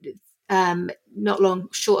was not long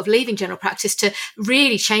short of leaving general practice, to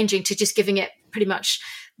really changing to just giving it pretty much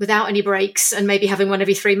without any breaks and maybe having one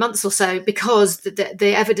every 3 months or so, because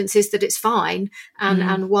the evidence is that it's fine.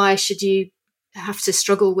 And why should you have to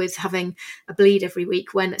struggle with having a bleed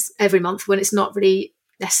every month when it's not really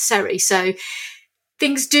necessary? So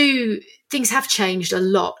things have changed a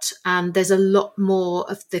lot, and there's a lot more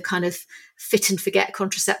of the kind of fit and forget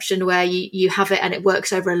contraception where you have it and it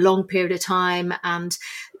works over a long period of time. And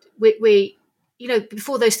we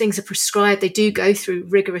before those things are prescribed, they do go through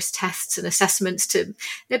rigorous tests and assessments.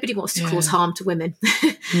 Nobody wants to cause harm to women.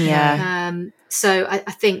 So I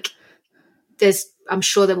think I'm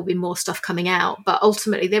sure there will be more stuff coming out, but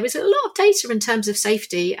ultimately there is a lot of data in terms of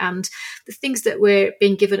safety, and the things that we're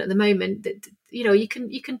being given at the moment that, you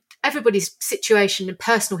can, everybody's situation and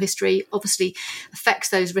personal history obviously affects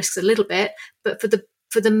those risks a little bit, but for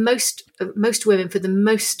the most women, for the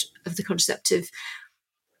most of the contraceptive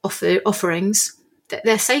offerings,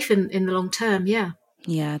 they're safe in the long term.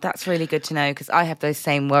 Yeah, that's really good to know, because I have those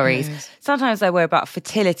same worries. Yes. Sometimes I worry about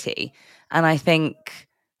fertility, and I think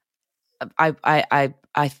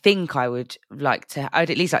I think I would I'd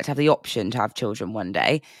at least like to have the option to have children one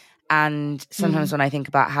day. And sometimes when I think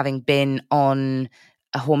about having been on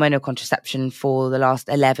a hormonal contraception for the last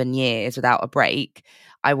 11 years without a break,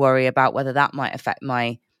 I worry about whether that might affect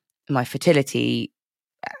my fertility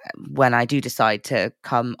when I do decide to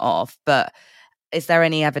come off. But is there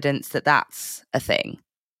any evidence that that's a thing?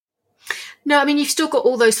 No, I mean, you've still got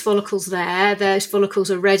all those follicles there. Those follicles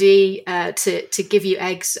are ready to give you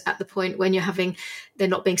eggs at the point when they're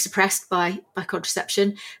not being suppressed by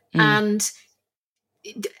contraception. And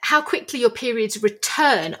how quickly your periods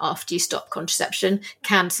return after you stop contraception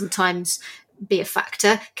can sometimes be a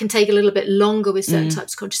factor. Can take a little bit longer with certain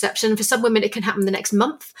types of contraception. For some women, it can happen the next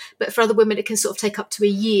month, but for other women, it can sort of take up to a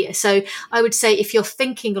year. So I would say if you're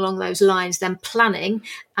thinking along those lines, then planning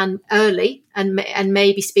and early, and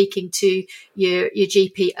maybe speaking to your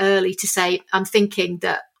GP early to say, I'm thinking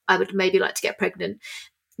that I would maybe like to get pregnant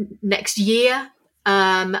next year.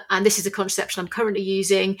 And this is the contraception I'm currently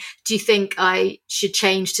using. Do you think I should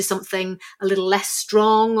change to something a little less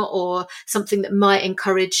strong, or something that might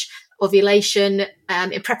encourage ovulation,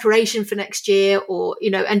 in preparation for next year, or,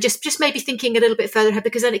 and just maybe thinking a little bit further ahead,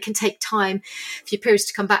 because then it can take time for your periods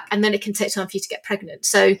to come back, and then it can take time for you to get pregnant.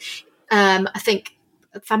 So I think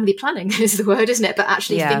family planning is the word, isn't it? But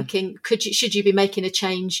actually thinking, should you be making a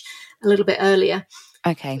change a little bit earlier?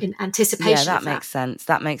 Okay. In anticipation. Yeah, that makes sense.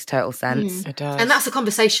 That makes total sense. It does. And that's a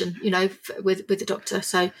conversation, with the doctor.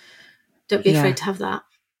 So don't be afraid to have that.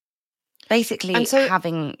 Basically,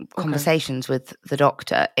 having conversations with the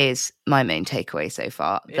doctor is my main takeaway so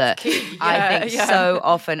far. I think so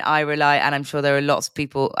often I rely, and I'm sure there are lots of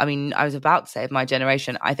people, I mean, I was about to say of my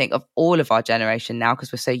generation, I think of all of our generation now,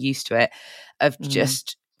 because we're so used to it, of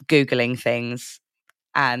just Googling things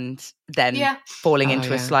and then falling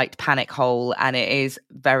into a slight panic hole. And it is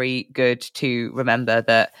very good to remember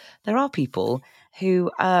that there are people who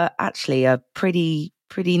actually are pretty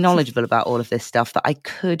knowledgeable about all of this stuff that I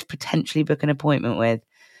could potentially book an appointment with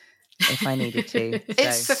if I needed to.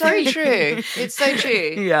 It's so true. It's so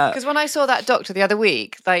true. Yeah. Because when I saw that doctor the other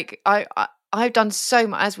week, like I've done so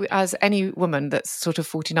much, as any woman that's sort of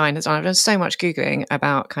 49 has done, I've done so much Googling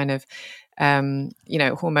about kind of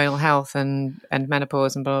hormonal health and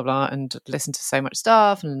menopause and blah, blah, blah, and listen to so much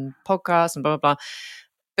stuff and podcasts and blah, blah, blah.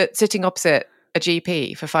 But sitting opposite a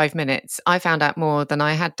GP for 5 minutes, I found out more than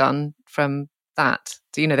I had done from that.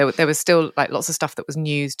 There was still like lots of stuff that was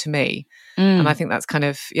news to me. And I think that's kind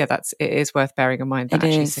of, it is worth bearing in mind that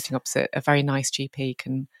actually sitting opposite a very nice GP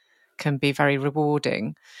can be very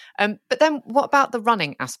rewarding. But then what about the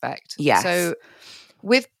running aspect? Yes. So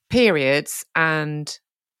with periods and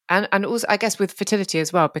also I guess with fertility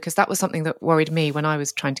as well, because that was something that worried me when I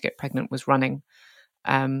was trying to get pregnant, was running.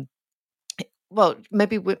 Well,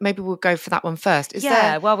 maybe we'll go for that one first.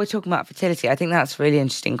 While we're talking about fertility, I think that's a really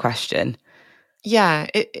interesting question. Yeah,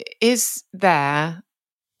 is there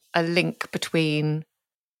a link between?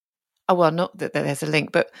 Oh well, not that there's a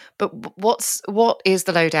link, but what is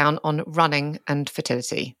the lowdown on running and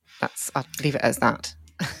fertility? I'll leave it as that.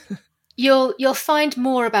 You'll find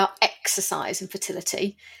more about exercise and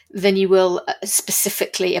fertility than you will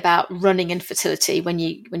specifically about running and fertility when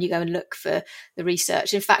you go and look for the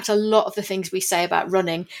research. In fact, a lot of the things we say about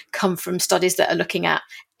running come from studies that are looking at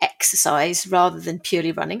exercise rather than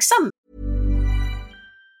purely running.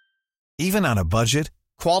 Even on a budget,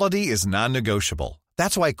 quality is non-negotiable.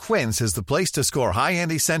 That's why Quince is the place to score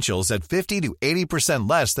high-end essentials at 50 to 80%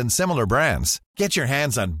 less than similar brands. Get your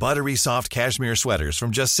hands on buttery soft cashmere sweaters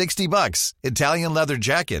from just $60, Italian leather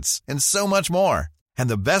jackets, and so much more. And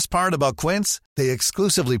the best part about Quince, they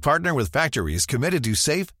exclusively partner with factories committed to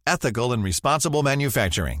safe, ethical, and responsible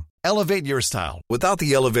manufacturing. Elevate your style without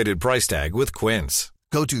the elevated price tag with Quince.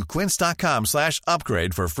 Go to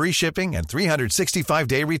quince.com/upgrade for free shipping and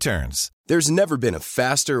 365-day returns. There's never been a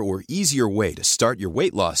faster or easier way to start your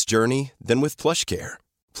weight loss journey than with PlushCare.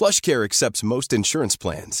 PlushCare accepts most insurance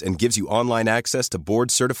plans and gives you online access to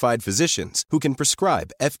board-certified physicians who can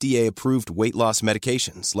prescribe FDA-approved weight loss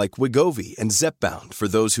medications like Wegovy and Zepbound for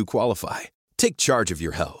those who qualify. Take charge of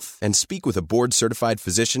your health and speak with a board-certified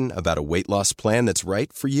physician about a weight loss plan that's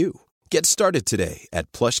right for you. Get started today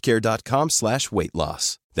at plushcare.com/weight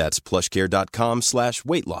loss. That's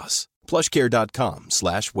plushcare.com/weight loss.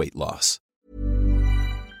 plushcare.com/weight loss.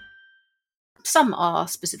 Some are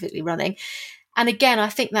specifically running. And again, I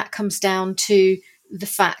think that comes down to the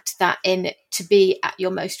fact that to be at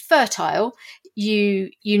your most fertile,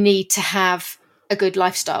 you need to have a good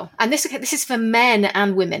lifestyle. And this is for men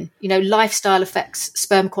and women. Lifestyle affects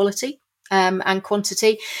sperm quality and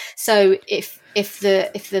quantity. So if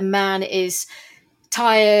the man is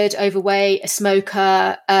tired, overweight, a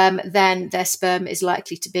smoker, then their sperm is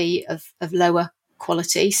likely to be of lower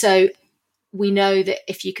quality. So we know that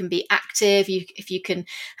if you can be active, if you can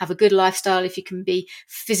have a good lifestyle, if you can be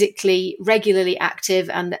physically regularly active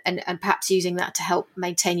and perhaps using that to help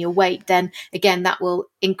maintain your weight, then again, that will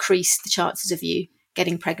increase the chances of you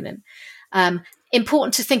getting pregnant.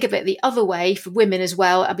 Important to think of it the other way for women as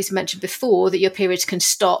well. As mentioned before, that your periods can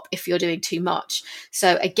stop if you're doing too much.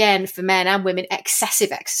 So again, for men and women,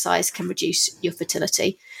 excessive exercise can reduce your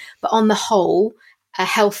fertility. But on the whole, a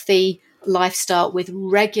healthy lifestyle with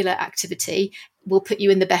regular activity will put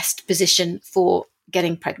you in the best position for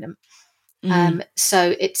getting pregnant.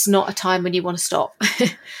 So it's not a time when you want to stop.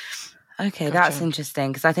 Okay, gotcha. That's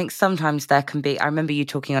interesting, because I think sometimes there can be, I remember you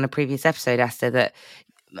talking on a previous episode, Esther, that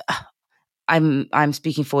I'm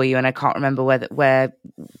speaking for you, and I can't remember where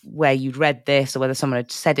you'd read this or whether someone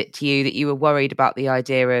had said it to you, that you were worried about the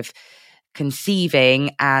idea of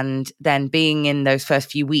conceiving and then being in those first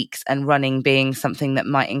few weeks and running being something that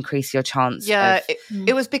might increase your chance.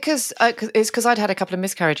 It was because I'd had a couple of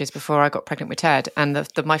miscarriages before I got pregnant with Ted, and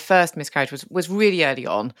my first miscarriage was really early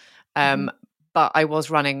on, But I was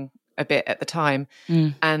running a bit at the time,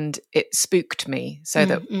 and it spooked me. So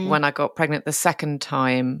that when I got pregnant the second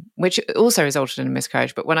time, which also resulted in a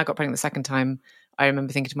miscarriage, but when I got pregnant the second time, I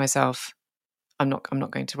remember thinking to myself, I'm not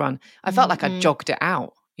going to run. I felt like I jogged it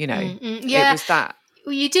out, you know. Yeah. It was that.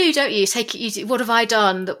 Well, you do, don't you? What have I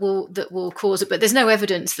done that will cause it? But there's no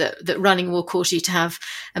evidence that running will cause you to have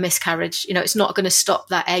a miscarriage. You know, it's not going to stop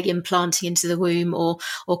that egg implanting into the womb or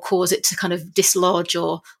cause it to kind of dislodge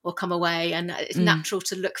or come away. And it's natural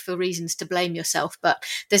to look for reasons to blame yourself, but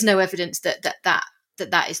there's no evidence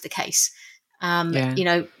that is the case. You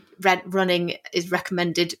know, running is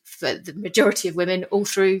recommended for the majority of women all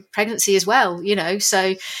through pregnancy as well. You know,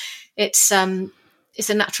 so it's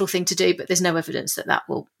a natural thing to do, but there's no evidence that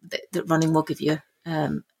running will give you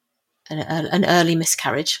an early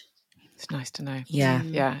miscarriage. It's nice to know.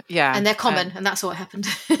 Yeah. And they're common, and that's what happened.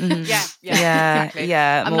 Exactly.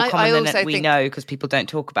 More common than we know because people don't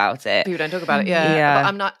talk about it. People don't talk about it. But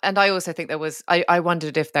I'm not, and I also think there was. I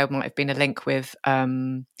wondered if there might have been a link with.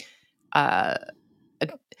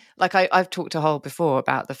 Like I've talked to Hol before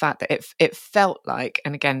about the fact that it felt like,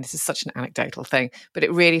 and again, this is such an anecdotal thing, but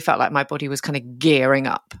it really felt like my body was kind of gearing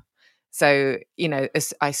up. So, you know,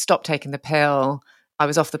 as I stopped taking the pill, I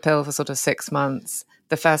was off the pill for sort of 6 months.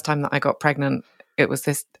 The first time that I got pregnant, it was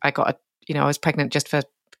this, I was pregnant just for a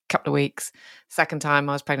couple of weeks. Second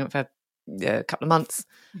time I was pregnant for a couple of months,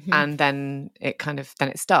 and then it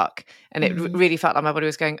stuck, and it really felt like my body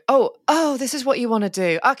was going, oh, this is what you want to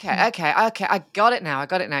do. Okay, I got it now.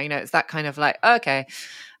 You know, it's that kind of like, okay.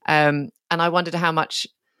 And I wondered how much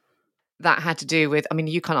that had to do with, I mean,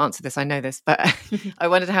 you can't answer this, I know this, but I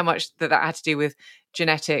wondered how much that had to do with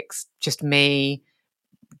genetics, just me,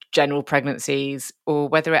 general pregnancies, or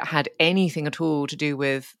whether it had anything at all to do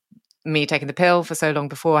with me taking the pill for so long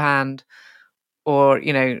beforehand. Or,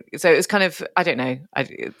 you know, so it was kind of, I don't know.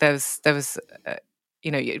 There was, you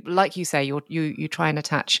know, like you say, you try and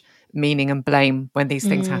attach meaning and blame when these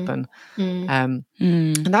things happen, and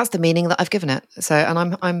that's the meaning that I've given it. So,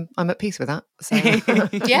 and I'm at peace with that. So,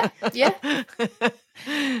 yeah.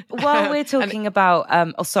 While we're talking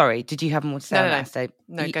about, sorry, did you have more to say?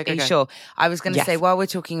 No, go. Are you sure? I was going to say, while we're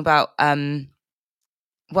talking about, lots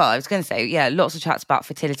of chats about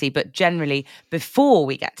fertility, but generally before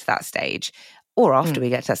we get to that stage. Or after we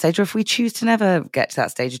get to that stage, or if we choose to never get to that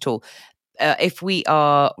stage at all. If we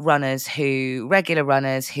are regular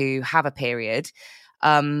runners who have a period,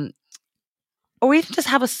 or even just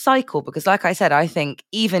have a cycle, because like I said, I think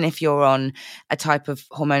even if you're on a type of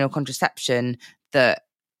hormonal contraception that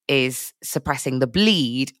is suppressing the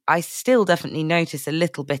bleed, I still definitely notice a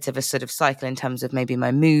little bit of a sort of cycle in terms of maybe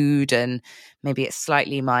my mood, and maybe it's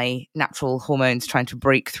slightly my natural hormones trying to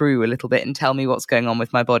break through a little bit and tell me what's going on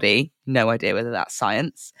with my body. No idea whether that's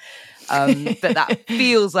science, but that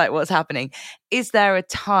feels like what's happening. Is there a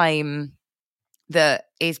time that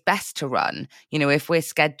is best to run? You know, if we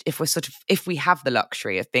have the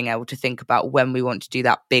luxury of being able to think about when we want to do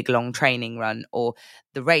that big long training run, or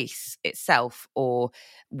the race itself, or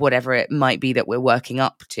whatever it might be that we're working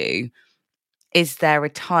up to, is there a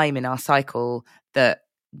time in our cycle that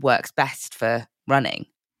works best for running?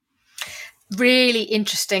 Really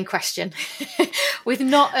interesting question with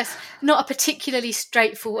not a particularly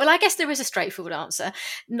straightforward. Well, I guess there is a straightforward answer,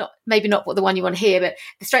 maybe not what the one you want to hear, but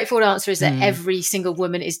the straightforward answer is that every single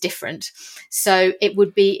woman is different. So it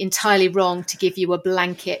would be entirely wrong to give you a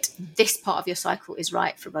blanket, this part of your cycle is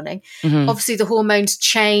right for running. Obviously the hormones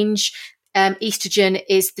change. Estrogen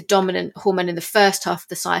is the dominant hormone in the first half of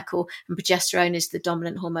the cycle, and progesterone is the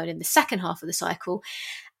dominant hormone in the second half of the cycle.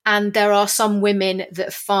 And there are some women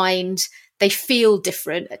that find they feel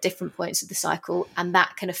different at different points of the cycle, and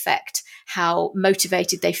that can affect how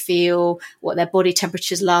motivated they feel, what their body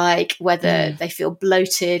temperature's like, whether they feel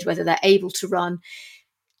bloated, whether they're able to run.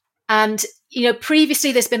 And, you know,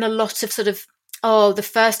 previously there's been a lot of sort of, the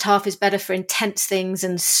first half is better for intense things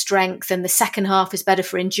and strength, and the second half is better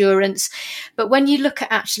for endurance. But when you look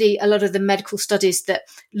at actually a lot of the medical studies that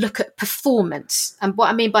look at performance, and what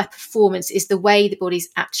I mean by performance is the way the body's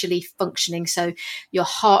actually functioning. So your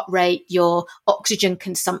heart rate, your oxygen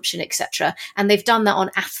consumption, etc. And they've done that on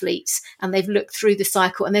athletes, and they've looked through the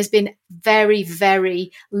cycle, and there's been very,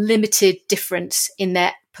 very limited difference in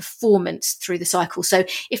their performance through the cycle. So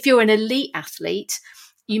if you're an elite athlete,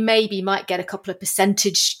 you might get a couple of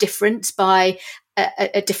percentage difference by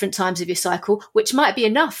at different times of your cycle, which might be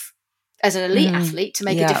enough as an elite athlete to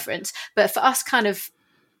make a difference. But for us kind of,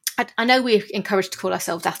 I know we're encouraged to call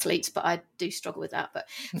ourselves athletes, but I do struggle with that. But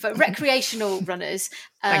for recreational runners,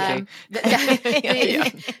 the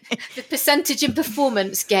percentage in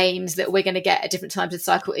performance gains that we're going to get at different times of the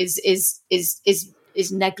cycle is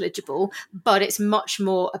is negligible, but it's much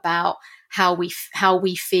more about how we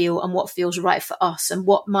feel and what feels right for us, and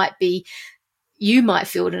what might be, you might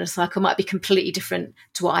feel in a cycle might be completely different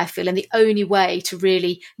to what I feel. And the only way to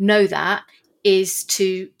really know that is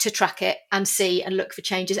to track it and see and look for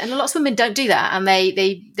changes. And lots of women don't do that, and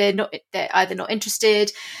they're either not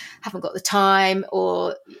interested, haven't got the time,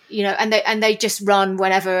 or and they just run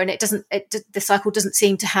whenever, and the cycle doesn't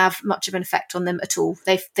seem to have much of an effect on them at all.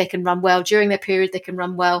 They can run well during their period, they can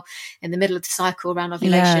run well in the middle of the cycle around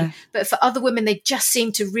ovulation. Yeah. But for other women, they just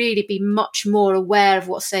seem to really be much more aware of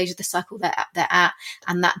what stage of the cycle they're at,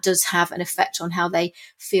 and that does have an effect on how they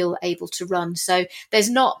feel able to run. So there's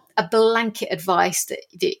not a blanket advice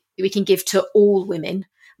that we can give to all women,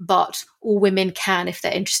 but all women can, if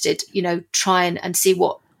they're interested, try and see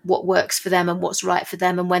what works for them and what's right for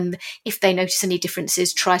them. And if they notice any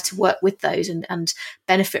differences, try to work with those and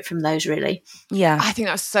benefit from those, really. Yeah. I think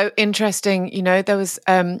that's so interesting. There was,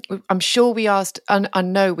 I'm sure we asked, I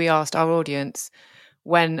know we asked our audience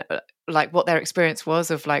when, like, what their experience was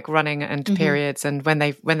of like running and periods, and when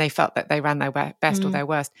they felt that they ran their best or their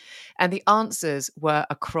worst. And the answers were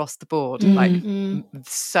across the board,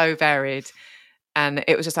 so varied. And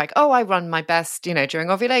it was just like, oh, I run my best, during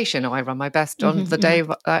ovulation, or I run my best on the day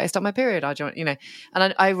I start my period.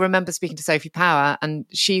 And I remember speaking to Sophie Power, and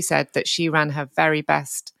she said that she ran her very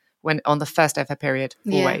best when on the first day of her period,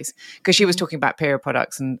 always, because she was talking about period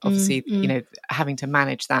products, and obviously, having to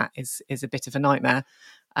manage that is a bit of a nightmare.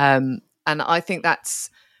 And I think that's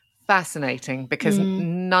fascinating, because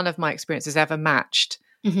none of my experiences ever matched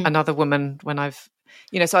another woman when I've.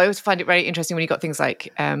 So I always find it very interesting when you got things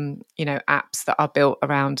like, apps that are built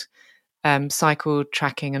around cycle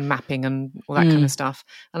tracking and mapping and all that kind of stuff.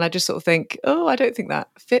 And I just sort of think, I don't think that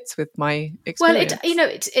fits with my experience.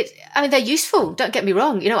 Well, they're useful. Don't get me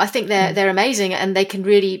wrong. I think they're amazing, and they can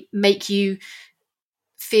really make you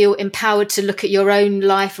feel empowered to look at your own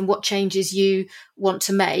life and what changes you want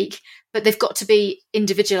to make. But they've got to be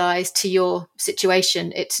individualized to your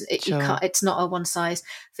situation. You can't, it's not a one size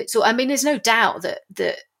fits all. There's no doubt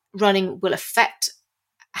that running will affect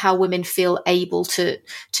how women feel able to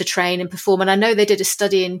train and perform. And I know they did a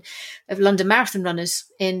study of London Marathon runners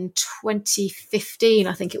in 2015,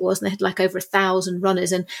 I think it was, and they had like over 1,000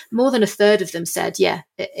 runners, and more than a third of them said,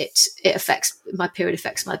 it affects my period,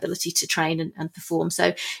 affects my ability to train and perform.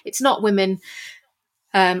 So it's not women.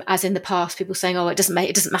 As in the past, people saying, "Oh, it doesn't matter,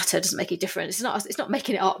 it doesn't make a difference." It's not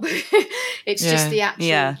making it up. It's just the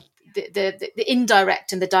actual, the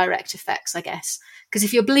indirect and the direct effects, I guess. Because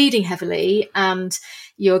if you're bleeding heavily and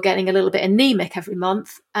you're getting a little bit anemic every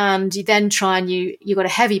month, and you then you've got a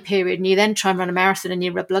heavy period, and you then try and run a marathon, and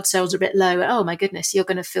your red blood cells are a bit low, oh my goodness, you're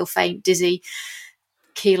going to feel faint, dizzy,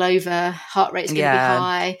 keel over, heart rate's going to be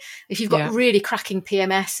high. If you've got really cracking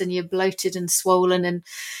PMS and you're bloated and swollen and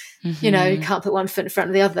you can't put one foot in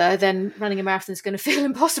front of the other, then running a marathon is going to feel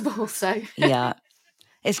impossible. So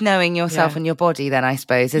it's knowing yourself and your body then, I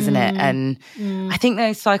suppose, isn't it? And I think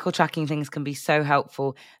those cycle tracking things can be so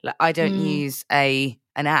helpful. Like, I don't use an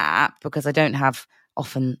app because I don't have,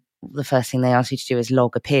 often the first thing they ask you to do is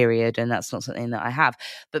log a period, and that's not something that I have.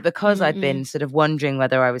 But because I'd been sort of wondering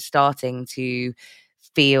whether I was starting to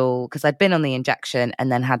feel, because I'd been on the injection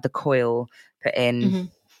and then had the coil put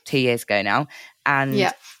in 2 years ago now,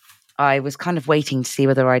 and I was kind of waiting to see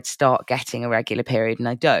whether I'd start getting a regular period, and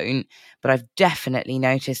I don't. But I've definitely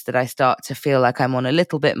noticed that I start to feel like I'm on a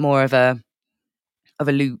little bit more of a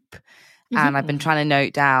loop. And I've been trying to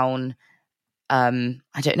note down,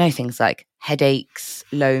 I don't know, things like headaches,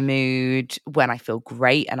 low mood, when I feel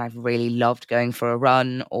great and I've really loved going for a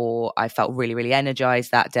run, or I felt really, really energized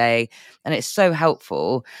that day. And it's so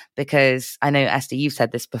helpful, because I know, Esther, you've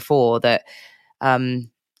said this before, that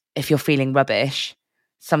if you're feeling rubbish,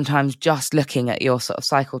 sometimes just looking at your sort of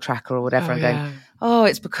cycle tracker or whatever and going,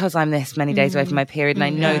 it's because I'm this many days away from my period. And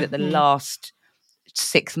I know that the last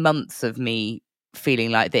 6 months of me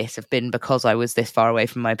feeling like this have been because I was this far away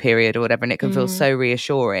from my period or whatever. And it can feel so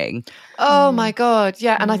reassuring. Oh my God.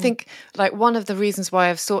 Yeah. And I think like one of the reasons why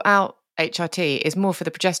I've sought out HRT is more for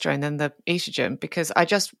the progesterone than the estrogen, because I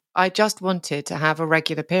just wanted to have a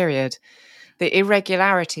regular period. The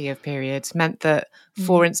irregularity of periods meant that,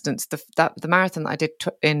 for instance, the marathon that I did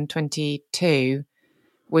in 22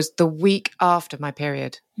 was the week after my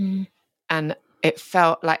period. And it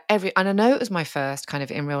felt like and I know it was my first kind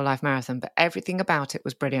of in real life marathon, but everything about it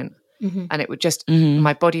was brilliant. And it would just,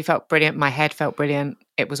 my body felt brilliant. My head felt brilliant.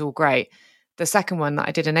 It was all great. The second one that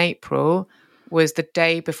I did in April was the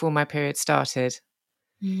day before my period started.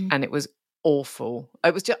 And it was awful.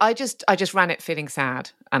 It was I just ran it feeling sad,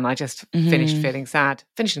 and I just finished feeling sad,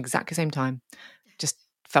 finished at exactly the same time, just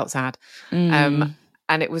felt sad.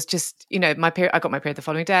 And it was just, you know, I got my period the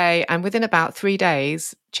following day, and within about 3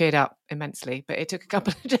 days, cheered up immensely. But it took a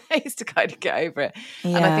couple of days to kind of get over it.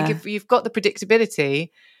 Yeah. And I think if you've got the predictability,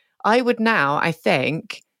 I would now, I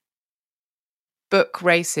think, book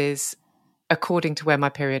races according to where my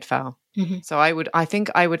period fell. Mm-hmm. So I think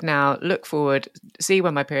I would now look forward, see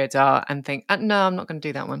when my periods are, and think, no, I'm not going to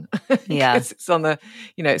do that one. Yeah, it's on the,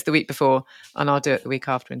 you know, it's the week before, and I'll do it the week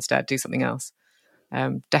after instead. Do something else.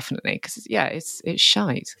 Definitely, because it's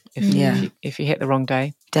shite if you hit the wrong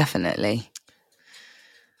day. Definitely.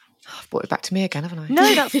 I've brought it back to me again, haven't I?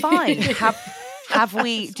 No, that's fine. Have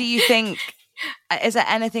we? Do you think? Is there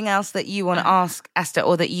anything else that you want to ask Esther,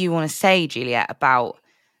 or that you want to say, Juliet, about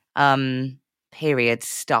period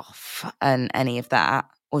stuff and any of that,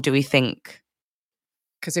 or do we think?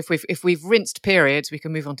 Because if we've rinsed periods, we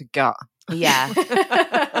can move on to gut. Yeah.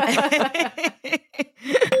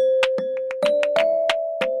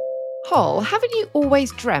 Hol, haven't you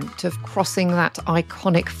always dreamt of crossing that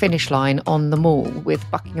iconic finish line on the Mall with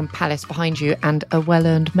Buckingham Palace behind you and a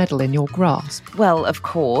well-earned medal in your grasp? Well, of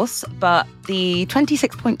course, but the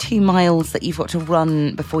 26.2 miles that you've got to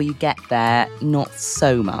run before you get there, not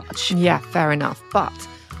so much. Yeah, fair enough. But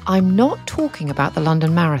I'm not talking about the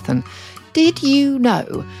London Marathon. Did you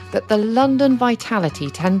know that the London Vitality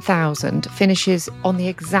 10,000 finishes on the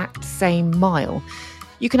exact same mile?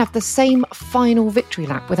 You can have the same final victory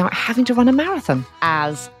lap without having to run a marathon.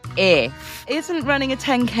 As if. Isn't running a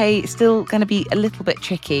 10K still going to be a little bit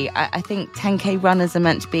tricky? I think 10K runners are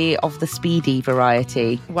meant to be of the speedy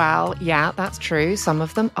variety. Well, yeah, that's true. Some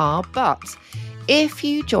of them are. But if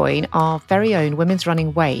you join our very own Women's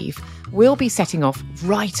Running Wave, we'll be setting off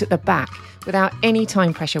right at the back without any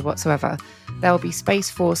time pressure whatsoever. There'll be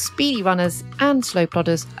space for speedy runners and slow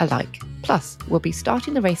plodders alike. Plus, we'll be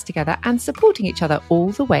starting the race together and supporting each other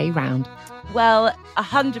all the way round. Well,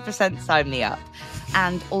 100% sign me up.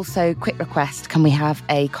 And also, quick request, can we have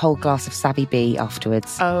a cold glass of Savvy Bee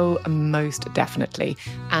afterwards? Oh, most definitely.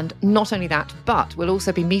 And not only that, but we'll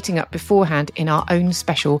also be meeting up beforehand in our own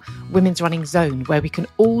special Women's Running Zone, where we can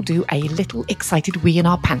all do a little excited wee in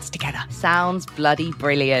our pants together. Sounds bloody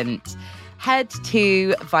brilliant. Head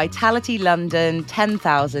to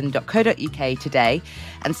vitalitylondon10000.co.uk today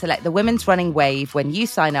and select the Women's Running Wave when you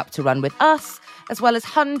sign up to run with us, as well as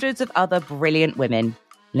hundreds of other brilliant women.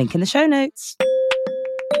 Link in the show notes.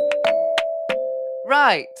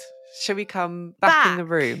 Right. Shall we come back in the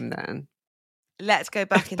room then? Let's go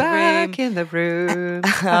back in the room. Back in the room.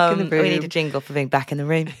 Back in the room. We need a jingle for being back in the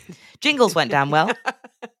room. Jingles went down well.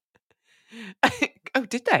 Oh,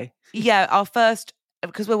 did they? Yeah, our first...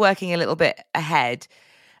 because we're working a little bit ahead,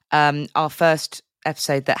 our first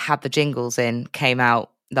episode that had the jingles in came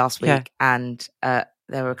out last week, and there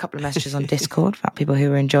were a couple of messages on Discord about people who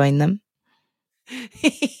were enjoying them.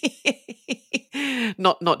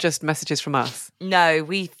 Not just messages from us. No,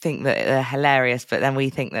 we think that they're hilarious, but then we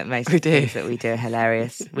think that most of the things that we do are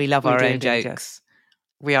hilarious. We love our own jokes.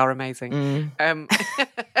 We are amazing.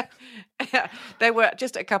 There were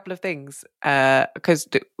just a couple of things because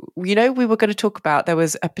we were going to talk about, there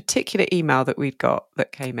was a particular email that we'd got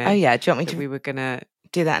that came in. Oh yeah, do you want me to? We were going to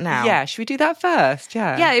do that now. Yeah, should we do that first?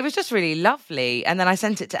 Yeah, it was just really lovely, and then I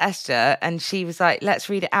sent it to Esther, and she was like, "Let's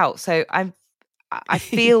read it out." So I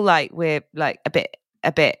feel like we're like a bit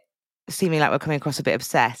seeming like we're coming across a bit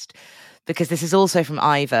obsessed, because this is also from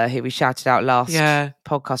Ivor, who we shouted out last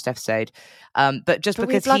podcast episode. But because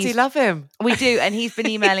we bloody love him. We do, and he's been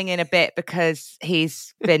emailing in a bit because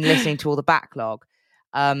he's been listening to all the backlog.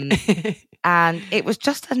 And it was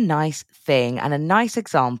just a nice thing and a nice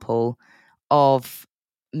example of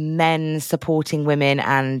men supporting women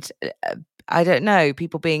and, I don't know,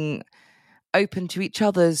 people being open to each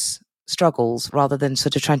other's struggles rather than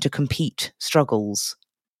sort of trying to compete struggles.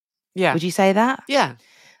 Yeah. Would you say that? Yeah.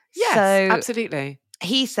 Yes, so absolutely.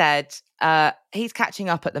 He said he's catching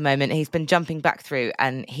up at the moment. He's been jumping back through,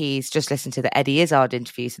 and he's just listened to the Eddie Izzard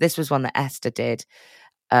interview. So this was one that Esther did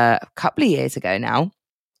a couple of years ago now.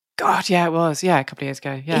 God, yeah, it was. Yeah, a couple of years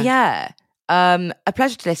ago. Yeah. A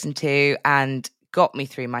pleasure to listen to, and got me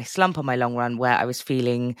through my slump on my long run where I was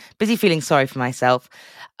feeling sorry for myself,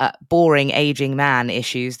 boring aging man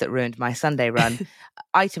issues that ruined my Sunday run,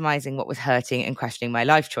 itemizing what was hurting and questioning my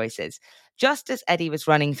life choices. Just as Eddie was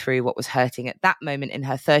running through what was hurting at that moment in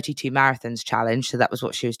her 32 marathons challenge, so that was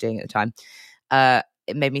what she was doing at the time,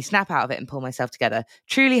 it made me snap out of it and pull myself together.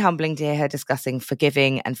 Truly humbling to hear her discussing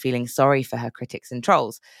forgiving and feeling sorry for her critics and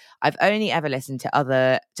trolls. I've only ever listened to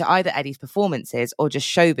either Eddie's performances or just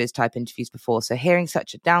showbiz type interviews before, so hearing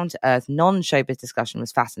such a down-to-earth, non-showbiz discussion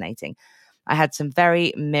was fascinating. I had some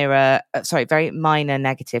very minor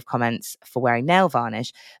negative comments for wearing nail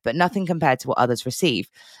varnish, but nothing compared to what others receive.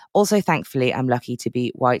 Also, thankfully, I'm lucky to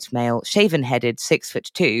be white male, shaven-headed,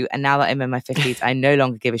 6'2", and now that I'm in my 50s, I no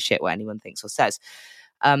longer give a shit what anyone thinks or says.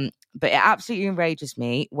 But it absolutely enrages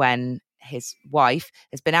me when his wife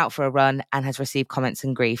has been out for a run and has received comments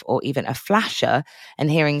and grief, or even a flasher,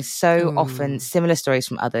 and hearing so often similar stories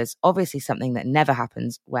from others, obviously something that never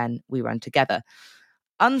happens when we run together.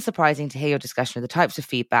 Unsurprising to hear your discussion of the types of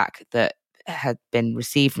feedback that had been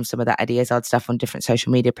received from some of that Eddie Izzard stuff on different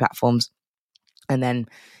social media platforms. And then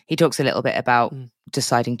he talks a little bit about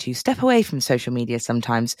deciding to step away from social media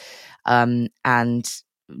sometimes, and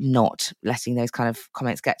not letting those kind of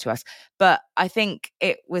comments get to us. But I think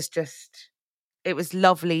it was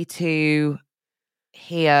lovely to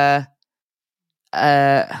hear,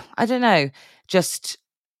 I don't know, just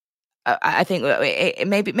I think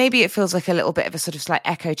maybe it feels like a little bit of a sort of slight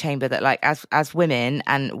echo chamber that, like, as women,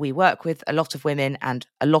 and we work with a lot of women, and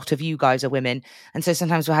a lot of you guys are women, and so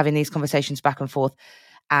sometimes we're having these conversations back and forth,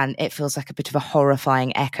 and it feels like a bit of a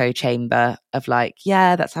horrifying echo chamber of like,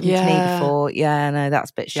 yeah, that's happened to me before, yeah, no, that's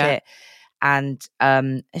a bit shit. And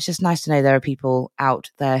it's just nice to know there are people out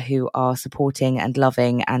there who are supporting and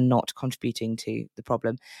loving and not contributing to the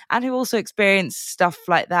problem, and who also experience stuff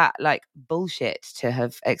like that, like bullshit, to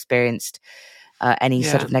have experienced any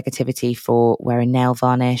sort of negativity for wearing nail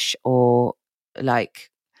varnish, or like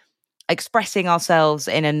expressing ourselves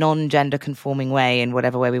in a non-gender conforming way in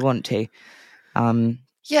whatever way we want to.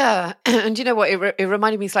 Yeah, and you know what? It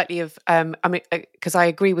reminded me slightly of, I mean, because I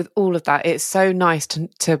agree with all of that. It's so nice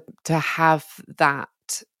to have that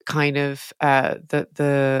kind of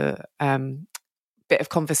the bit of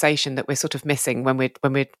conversation that we're sort of missing when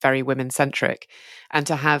we're very women centric, and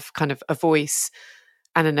to have kind of a voice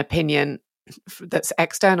and an opinion that's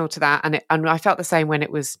external to that. And I felt the same when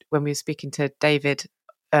we were speaking to David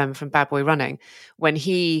from Bad Boy Running, when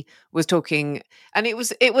he was talking, and it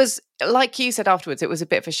was like you said afterwards, it was a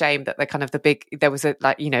bit of a shame that there was a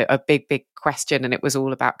big question, and it was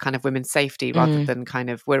all about kind of women's safety rather than kind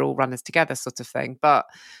of we're all runners together sort of thing. But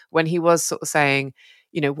when he was sort of saying,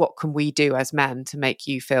 you know, what can we do as men to make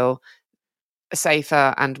you feel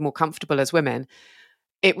safer and more comfortable as women,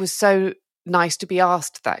 it was so nice to be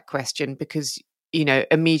asked that question, because, you know,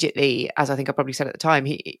 immediately, as I think I probably said at the time,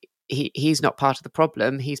 he's not part of the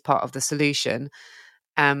problem, he's part of the solution.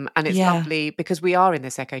 And it's lovely, because we are in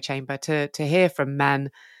this echo chamber, to hear from men,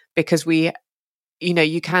 because we, you know,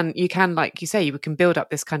 you can, like you say, you can build up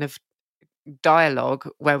this kind of dialogue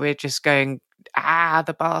where we're just going,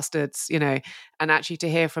 the bastards, you know, and actually to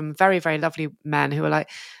hear from very, very lovely men who are like,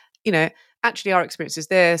 you know, actually our experience is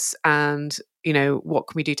this, and, you know, what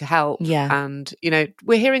can we do to help? And, you know,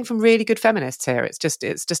 we're hearing from really good feminists here. It's just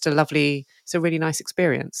it's a really nice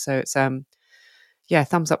experience. So it's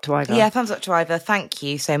thumbs up to either. Yeah, thumbs up to either. Thank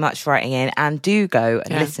you so much for writing in, and do go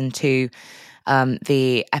and listen to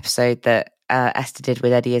the episode that Esther did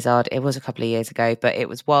with Eddie Izzard. It was a couple of years ago, but it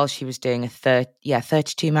was while she was doing 32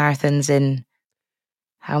 marathons in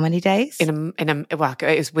how many days? Well,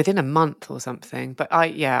 it was within a month or something. But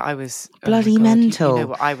I was bloody mental. You know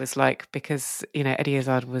what I was like, because, you know, Eddie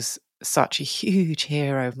Izzard was such a huge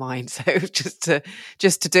hero of mine. So just to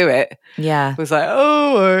do it, was like,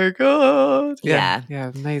 oh my god,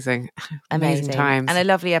 amazing times, and a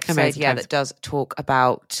lovely episode, that does talk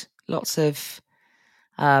about lots of,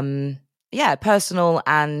 personal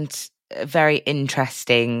and very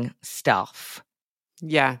interesting stuff.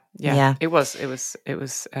 Yeah. It was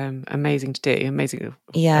amazing to do. Amazing.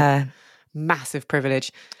 Massive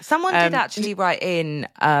privilege. Someone did actually write in,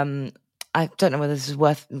 I don't know whether this is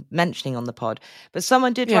worth mentioning on the pod, but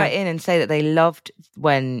someone did write in and say that they loved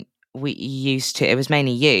when we used to, it was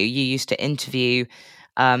mainly you used to interview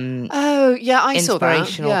I saw that.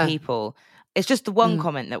 Inspirational people. It's just the one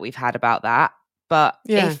comment that we've had about that. But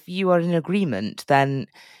if you are in agreement, then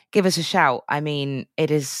give us a shout. I mean, it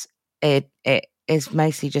is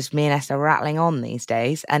mostly just me and Esther rattling on these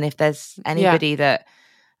days. And if there's anybody that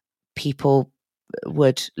people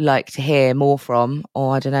would like to hear more from,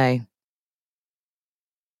 or I don't know.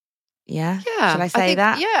 Yeah? Shall I say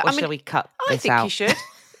that? Yeah. Or shall we cut this out? I think you should.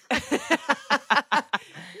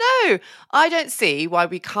 No, I don't see why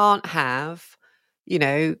we can't have, you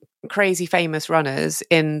know, crazy famous runners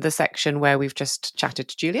in the section where we've just chatted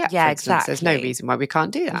to Juliet. Yeah, for instance. exactly. There's no reason why we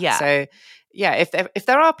can't do that. Yeah. So, if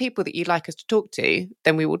there are people that you'd like us to talk to,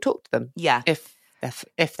 then we will talk to them. Yeah. If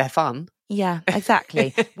if they're fun. Yeah,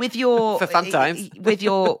 exactly. With your For fun times. with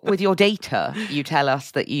your data, you tell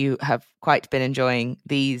us that you have quite been enjoying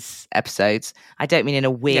these episodes. I don't mean in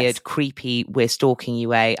a weird, Yes. creepy, we're stalking you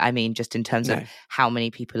way. I mean just in terms of how many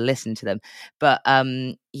people listen to them. But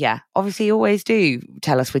yeah, obviously you always do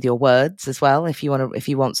tell us with your words as well if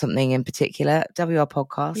you want something in particular. WR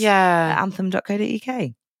Podcast at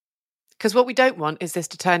anthem.co.uk. Because what we don't want is this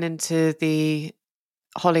to turn into the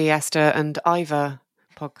Holly, Esther and Ivor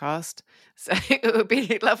podcast. So it would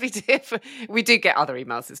be lovely to hear. We do get other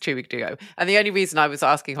emails. It's true, we do go. And the only reason I was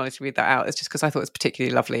asking Holly to read that out is just because I thought it was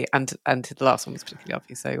particularly lovely, and the last one was particularly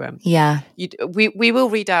lovely. So yeah, we will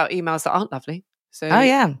read out emails that aren't lovely. So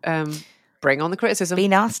bring on the criticism. Be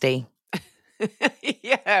nasty.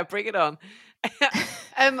 Yeah, bring it on.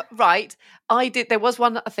 Right, I did. There was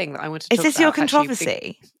one thing that I wanted to. Is this your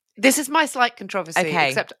controversy? This is my slight controversy. Okay.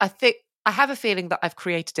 Except I have a feeling that I've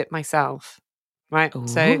created it myself. Right. Ooh.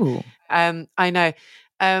 So I know.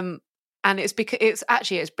 And it's because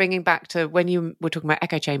it's bringing back to when you were talking about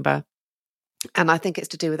echo chamber. And I think it's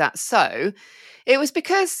to do with that. So it was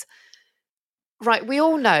because, right, we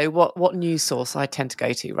all know what news source I tend to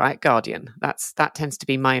go to, right? Guardian. That tends to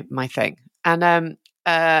be my thing. And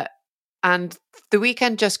the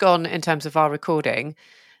weekend just gone in terms of our recording,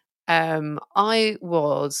 I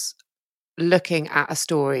was looking at a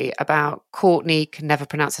story about Courtney, can never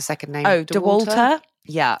pronounce her second name. Oh, DeWalter?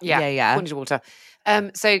 Yeah. Courtney DeWalter.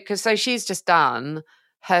 So she's just done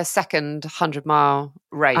her second 100-mile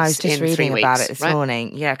race. I was just in reading 3 weeks, about it this right?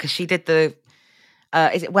 morning. Yeah, because she did the,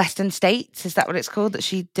 is it Western States? Is that what it's called that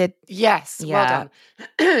she did? Yes, Yeah. well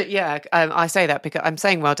done. Yeah, I say that because I'm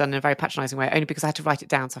saying well done in a very patronising way, only because I had to write it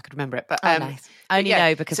down so I could remember it. But Nice. I only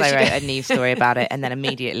know because I wrote a news story about it and then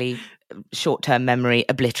immediately short-term memory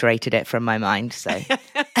obliterated it from my mind. So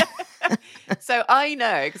So I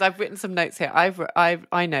know, because I've written some notes here,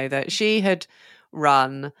 I know that she had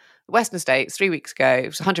run Western States 3 weeks ago. It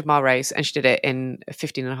was a 100-mile race and she did it in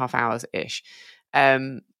 15 and a half hours-ish.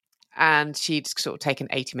 And she'd sort of taken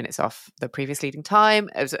 80 minutes off the previous leading time.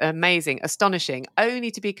 It was amazing, astonishing,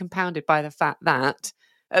 only to be compounded by the fact that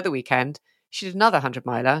at the weekend, she did another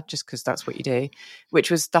 100-miler, just because that's what you do,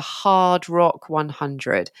 which was the Hard Rock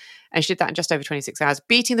 100. And she did that in just over 26 hours,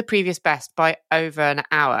 beating the previous best by over an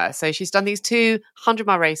hour. So she's done these 2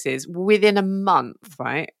 100-mile races within a month,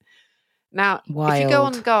 right? Now, Wild. if you go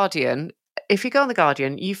on The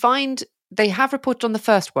Guardian, you find they have reported on the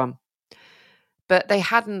first one, but they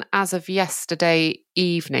hadn't, as of yesterday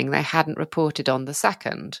evening, they hadn't reported on the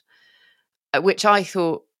second, which I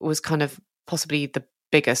thought was kind of possibly the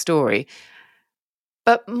bigger story.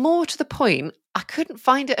 But more to the point, I couldn't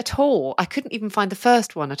find it at all. I couldn't even find the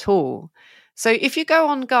first one at all. So if you go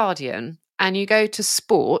on Guardian and you go to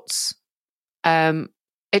sports,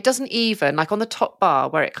 it doesn't even, like on the top bar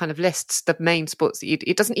where it kind of lists the main sports,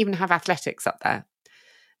 it doesn't even have athletics up there.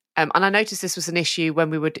 And I noticed this was an issue when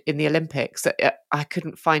we were in the Olympics, that I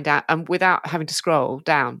couldn't find out, and without having to scroll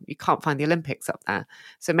down, you can't find the Olympics up there.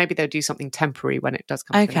 So maybe they'll do something temporary when it does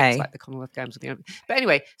come to the next, like the Commonwealth Games or the Olympics. But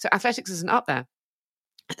anyway, so athletics isn't up there.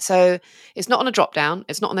 So it's not on a drop down.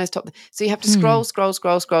 It's not on those top. So you have to scroll,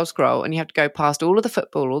 and you have to go past all of the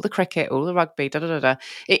football, all the cricket, all the rugby,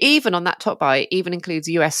 It even on that top bar, it even includes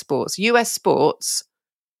US sports. US sports,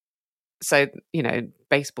 so,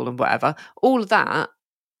 baseball and whatever, all of that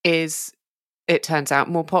is, it turns out,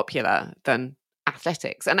 more popular than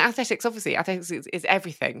athletics. And athletics is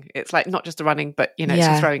everything. It's like not just the running, but, it's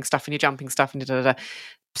your throwing stuff and your jumping stuff and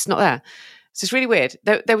It's not there. So it's really weird.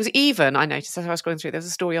 There was even, I noticed as I was scrolling through, there was a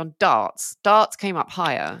story on darts. Darts came up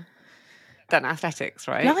higher than athletics,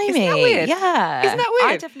 right? Blimey. Isn't that weird? Yeah. Isn't that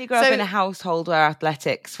weird? I definitely grew up in a household where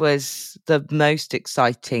athletics was the most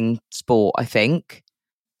exciting sport, I think.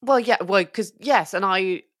 Well, yeah, because, yes, and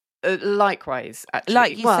I, likewise, actually.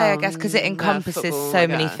 Like you say, I guess, because it encompasses football, so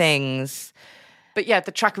many things. But yeah,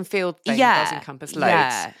 the track and field thing does encompass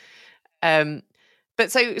loads. Yeah. But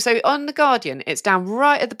so on The Guardian, it's down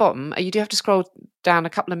right at the bottom. You do have to scroll down a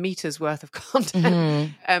couple of meters worth of content.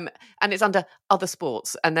 Mm-hmm. And it's under other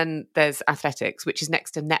sports. And then there's athletics, which is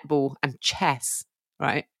next to netball and chess,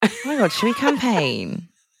 right? Oh my God, should we campaign?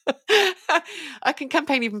 I can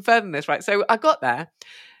campaign even further than this, right? So I got there.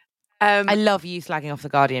 I love you slagging off The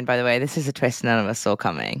Guardian, by the way. This is a twist none of us saw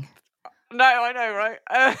coming. No, I know, right?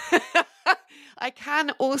 I can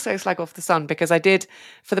also slag off The Sun because I did,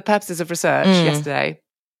 for the purposes of research yesterday,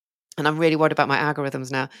 and I'm really worried about my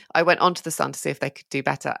algorithms now. I went onto The Sun to see if they could do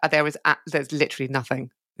better. There's literally nothing,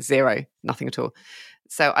 zero, nothing at all.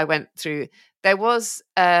 So I went through, there was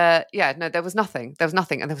nothing. There was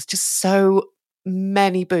nothing. And there was just so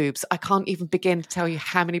many boobs. I can't even begin to tell you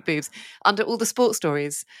how many boobs under all the sports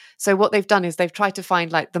stories. So what they've done is they've tried to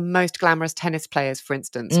find like the most glamorous tennis players, for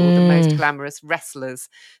instance, or the most glamorous wrestlers.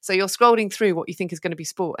 So you're scrolling through what you think is going to be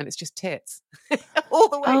sport and it's just tits all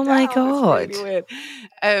the way down. Oh my God. It's really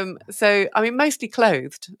weird. So, I mean, mostly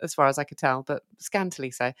clothed as far as I could tell, but scantily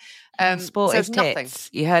so. Sport so is tits. nothing.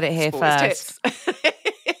 You heard it here Sport first. is tits.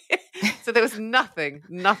 So there was nothing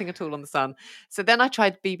at all on the Sun. So then I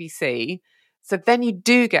tried BBC. So then you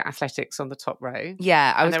do get athletics on the top row.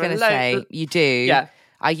 Yeah, I was going to say, you do. Yeah.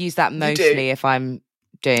 I use that mostly if I'm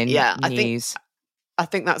doing news. I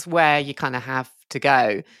think that's where you kind of have to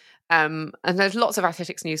go. And there's lots of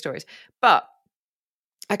athletics news stories. But,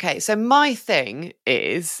 okay, so my thing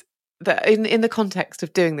is that in the context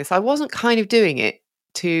of doing this, I wasn't kind of doing it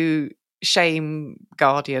to shame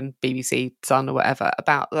Guardian, BBC, Sun or whatever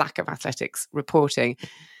about lack of athletics reporting.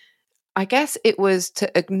 I guess it was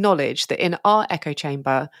to acknowledge that in our echo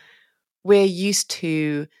chamber, we're used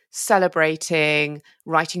to celebrating,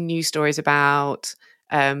 writing news stories about,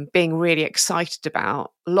 being really excited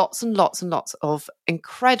about lots and lots and lots of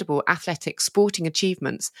incredible athletic sporting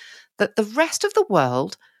achievements that the rest of the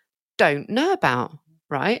world don't know about,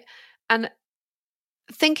 right? And I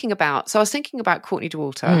was thinking about Courtney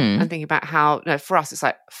Dauwalter and thinking about how, for us, it's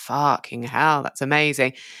like, fucking hell, that's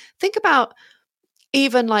amazing. Think about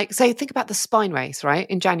even think about the spine race, right,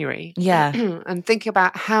 in January. Yeah. And think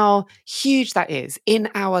about how huge that is in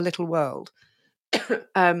our little world,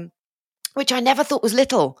 which I never thought was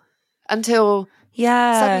little until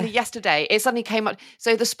suddenly yesterday. It suddenly came up.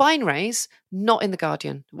 So the spine race, not in The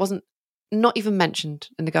Guardian. It not even mentioned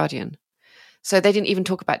in The Guardian. So they didn't even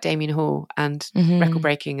talk about Damien Hall and record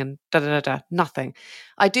breaking and nothing.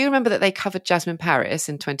 I do remember that they covered Jasmine Paris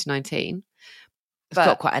in 2019. It's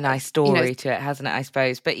got quite a nice story to it, hasn't it, I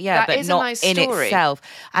suppose? But yeah, but not nice in itself.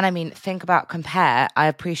 And I mean, compare. I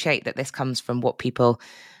appreciate that this comes from what people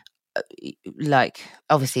like.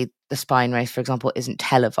 Obviously, the spine race, for example, isn't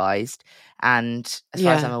televised. And as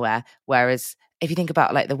far as I'm aware, whereas if you think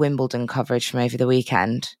about like the Wimbledon coverage from over the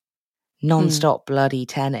weekend, non-stop bloody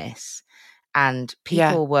tennis. And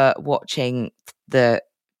people were watching the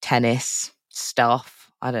tennis stuff.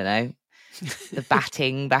 I don't know. The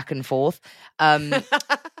batting back and forth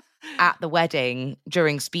at the wedding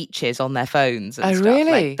during speeches on their phones and stuff.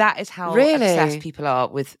 Really? Like, that is how obsessed people are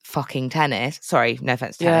with fucking tennis. Sorry, no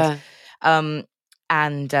offense to tennis.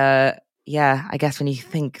 I guess when you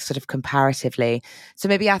think sort of comparatively, so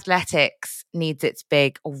maybe athletics needs its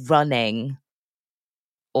big running.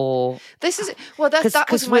 Or this is that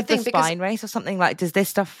was my thing. The spine race or something, like, does this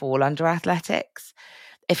stuff fall under athletics?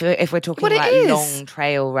 If we're talking long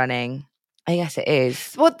trail running. I guess it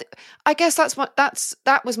is. Well, I guess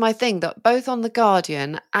that was my thing, that both on The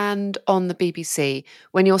Guardian and on the BBC,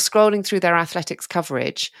 when you're scrolling through their athletics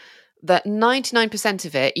coverage, that 99%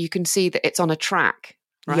 of it, you can see that it's on a track,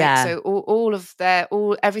 right? Yeah.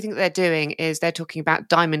 So everything that they're doing is they're talking about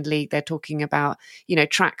Diamond League, they're talking about,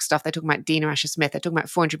 track stuff, they're talking about Dina Asher-Smith, they're talking about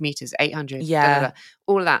 400 meters, 800,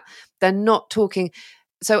 all of that. They're not talking.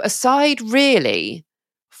 So aside really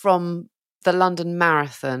from the London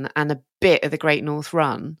Marathon and a bit of the Great North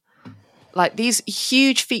Run, like these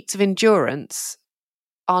huge feats of endurance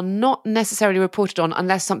are not necessarily reported on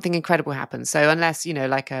unless something incredible happens. So unless,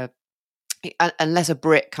 unless a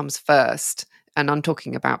Brit comes first, and I'm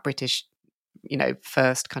talking about British,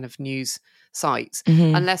 first kind of news sites,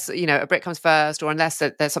 unless, a Brit comes first, or unless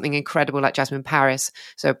there's something incredible like Jasmine Paris,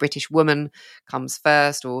 so a British woman comes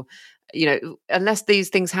first, or, unless these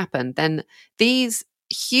things happen, then these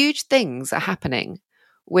huge things are happening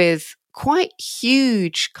with quite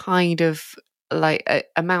huge kind of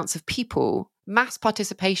amounts of people. Mass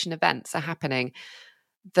participation events are happening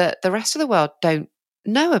that the rest of the world don't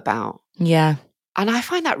know about. Yeah. And I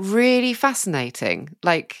find that really fascinating,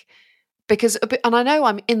 because and I know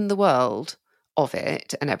I'm in the world of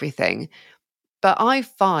it and everything, but I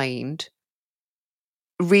find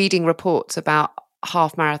reading reports about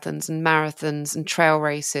half marathons and trail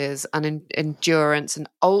races and endurance and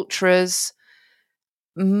ultras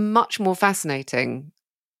much more fascinating,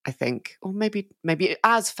 I think, or maybe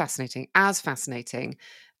as fascinating as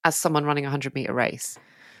someone running a 100-meter race.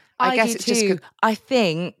 I guess it's too. just I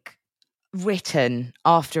think written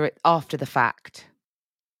after the fact.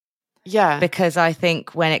 Yeah. Because I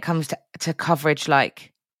think when it comes to coverage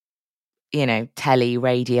like, telly,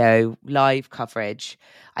 radio, live coverage,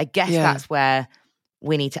 I guess that's where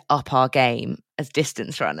we need to up our game as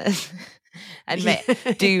distance runners and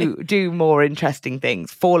do more interesting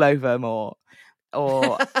things, fall over more.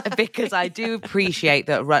 Or because I do appreciate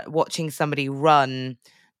that watching somebody run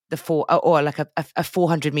the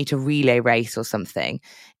 400 meter relay race or something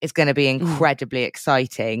is going to be incredibly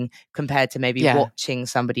exciting compared to maybe watching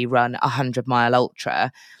somebody run 100-mile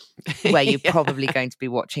ultra, where you're probably going to be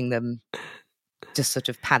watching them just sort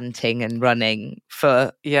of panting and running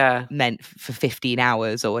for 15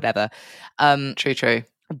 hours or whatever. True.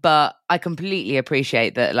 But I completely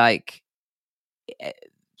appreciate that, like,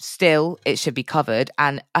 still it should be covered,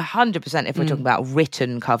 and 100% if we're talking about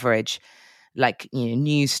written coverage, like, you know,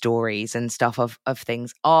 news stories and stuff of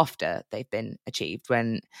things after they've been achieved, you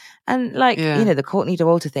know, the Courtney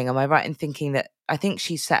Dauwalter thing. Am I right in thinking that I think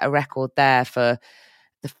she set a record there for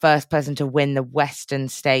the first person to win the Western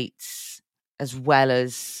States as well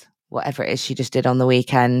as whatever it is she just did on the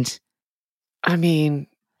weekend? I mean,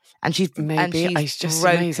 and she's just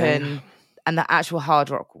broken amazing. And the actual Hard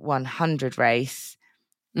Rock 100 race,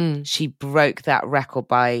 she broke that record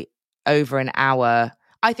by over an hour.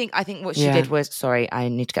 I think what she did was, sorry, I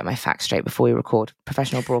need to get my facts straight before we record.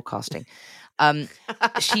 Professional broadcasting.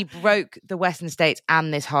 She broke the Western States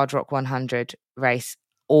and this Hard Rock 100 race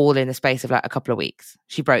all in the space of like a couple of weeks.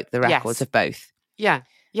 She broke the records of both. Yeah.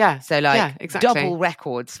 So like exactly. double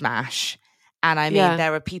record smash. And I mean,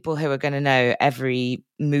 there are people who are going to know every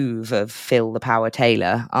move of Phil the Power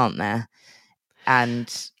Taylor, aren't there?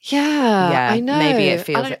 And I know. Maybe it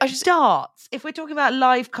feels I just darts. If we're talking about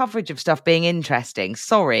live coverage of stuff being interesting,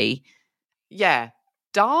 sorry. Yeah.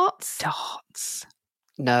 Darts?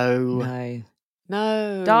 No.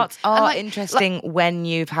 No. Darts are interesting when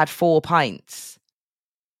you've had 4 pints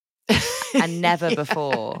and never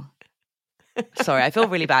before. Sorry, I feel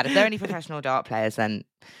really bad. If there are any professional dart players, then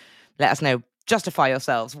let us know. Justify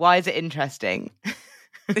yourselves. Why is it interesting?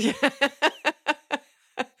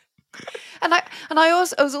 And I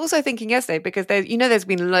was also thinking yesterday, because there's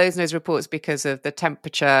been loads and loads of reports because of the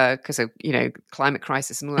temperature, because of, you know, climate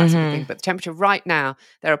crisis and all that sort of thing. But the temperature right now,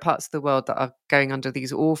 there are parts of the world that are going under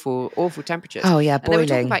these awful temperatures. Oh yeah, boiling. And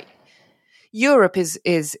they were talking about Europe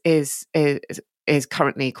is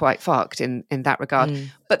currently quite fucked in that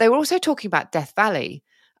regard. But they were also talking about Death Valley.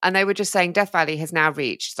 And they were just saying Death Valley has now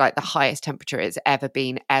reached like the highest temperature it's ever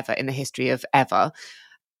been in the history of ever.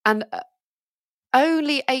 And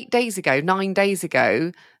only 9 days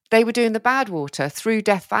ago, they were doing the Badwater through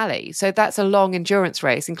Death Valley. So that's a long endurance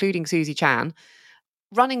race, including Susie Chan,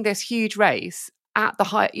 running this huge race at the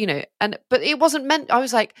high, you know, but it wasn't meant. I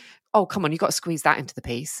was like, oh, come on, you've got to squeeze that into the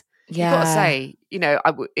piece. Yeah. You've got to say, you know,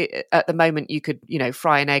 at the moment you could, you know,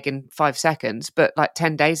 fry an egg in 5 seconds, but like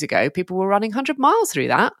 10 days ago, people were running 100 miles through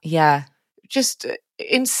that. Yeah. Just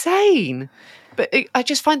insane. But I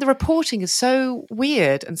just find the reporting is so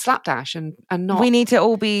weird and slapdash and not. We need to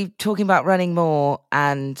all be talking about running more.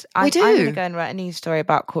 And I'm going to go and write a news story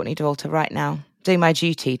about Courtney Dauwalter right now, doing my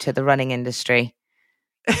duty to the running industry.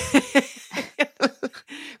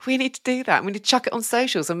 We need to do that. We need to chuck it on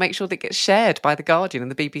socials and make sure that it gets shared by The Guardian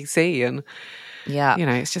and the BBC. And, you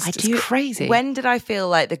know, it's just it's crazy. When did I feel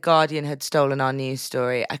like The Guardian had stolen our news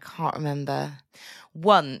story? I can't remember.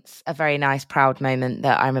 Once, a very nice, proud moment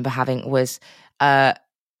that I remember having was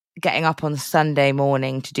getting up on Sunday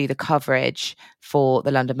morning to do the coverage for the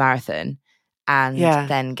London Marathon and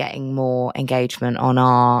then getting more engagement on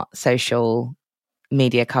our social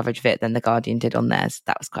media coverage of it than The Guardian did on theirs.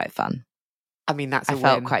 That was quite fun. I mean, I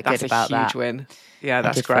felt quite good about that. That's a huge win. Yeah,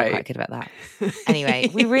 that's great. I felt quite good about that. Anyway,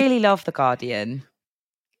 we really love The Guardian.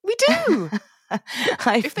 We do.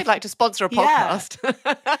 If they'd like to sponsor a podcast.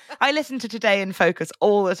 Yeah. I listen to Today in Focus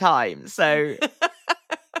all the time, so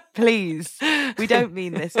please, we don't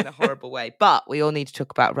mean this in a horrible way, but we all need to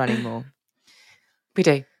talk about running more. We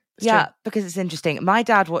do. It's true. Because it's interesting. My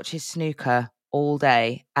dad watches snooker all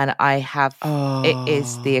day, and it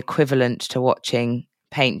is the equivalent to watching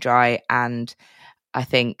paint dry. And I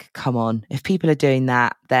think, come on, if people are doing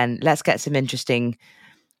that, then let's get some interesting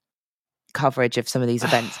coverage of some of these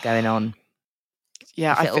events going on.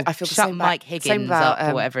 Yeah, I feel the shut same Mike Higgins up,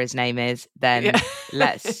 or whatever his name is, then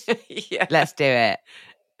let's do it.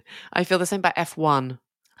 I feel the same about F1.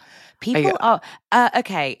 People are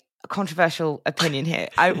okay. Controversial opinion here.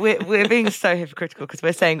 We're being so hypocritical because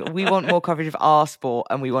we're saying we want more coverage of our sport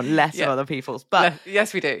and we want less of other people's. But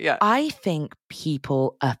yes, we do. Yeah, I think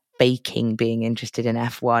people are faking being interested in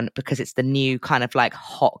F1 because it's the new kind of like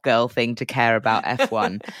hot girl thing to care about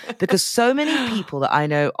F1. Because so many people that I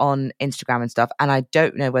know on Instagram and stuff, and I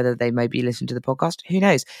don't know whether they maybe listen to the podcast, who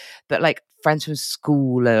knows? But like friends from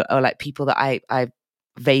school or like people that I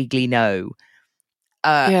vaguely know.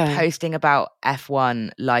 Posting about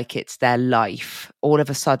F1 like it's their life all of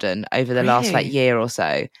a sudden over the last like year or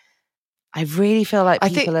so. I really feel like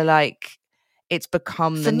people are like, it's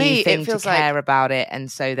become For the me, new it thing to feels like- care about it,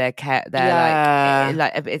 and so they're Yeah.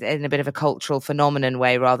 like in a bit of a cultural phenomenon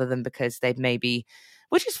way, rather than because they've maybe,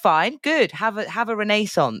 which is fine, good, have a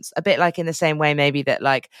renaissance, a bit like in the same way maybe that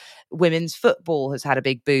like women's football has had a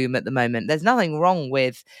big boom at the moment. There's nothing wrong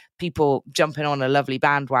with people jumping on a lovely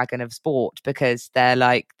bandwagon of sport because they're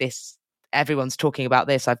like, this, everyone's talking about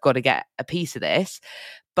this, I've got to get a piece of this.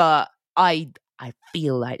 But I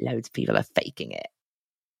feel like loads of people are faking it.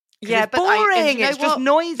 Yeah, it's but boring. you know It's just what?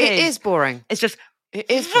 noises. It is boring. It's just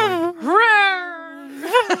It is boring.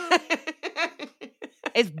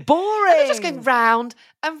 it's boring. They're just going round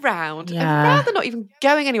and round and Yeah. round. They're not even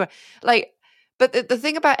going anywhere. Like, but the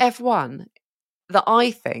thing about F1 that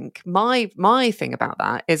I think my thing about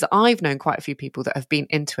that is I've known quite a few people that have been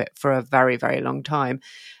into it for a very, very long time,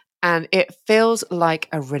 and it feels like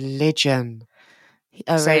a religion.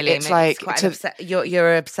 Oh, So really? it's like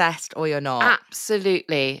you're obsessed or you're not.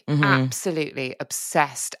 Absolutely, Mhm. absolutely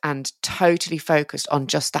obsessed and totally focused on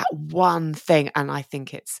just that one thing. And I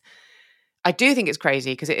do think it's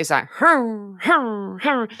crazy because it is like, and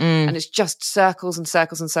it's just circles and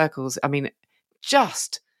circles and circles. I mean,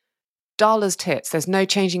 just dull as tits. There's no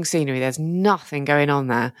changing scenery. There's nothing going on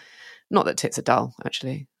there. Not that tits are dull,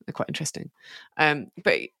 actually. They're quite interesting. But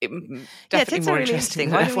definitely more really interesting.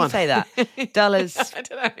 Why do we say that? Dull as I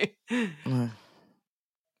don't know.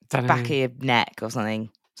 back of your neck or something.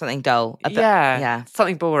 Something dull. Yeah.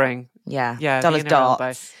 Something boring. Yeah. Yeah, Dull the as inner elbow.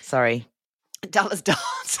 darts. Sorry. Dull as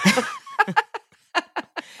darts.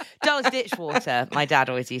 Dull as ditch water, my dad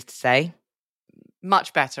always used to say.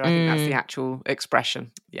 Much better. I think that's the actual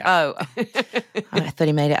expression. Yeah. Oh. I thought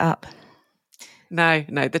he made it up. No,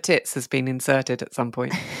 the tits has been inserted at some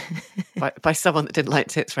point by someone that didn't like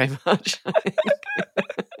tits very much.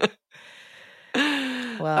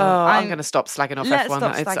 Well, I'm going to stop slagging off let's F1.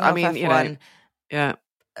 stop slagging off F1. You know, yeah.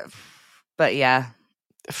 But yeah,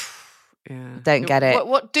 Yeah. Don't get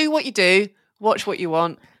it. Do what you do. Watch what you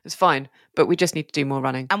want. It's fine. But we just need to do more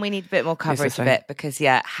running. And we need a bit more coverage thing. of it because,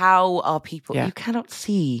 how are people? Yeah. You cannot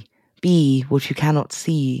be what you cannot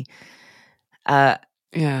see. Yeah.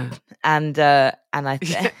 And I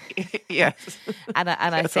yes. and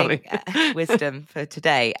I think wisdom for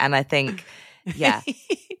today. And I think,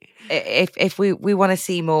 if we want to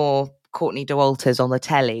see more Courtney DeWalters on the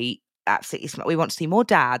telly, absolutely smart. We want to see more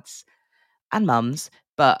dads and mums,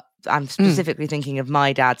 but I'm specifically thinking of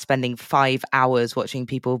my dad spending 5 hours watching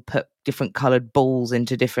people put different coloured balls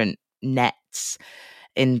into different nets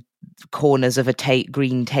in corners of a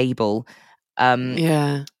green table.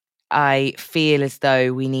 I feel as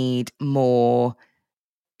though we need more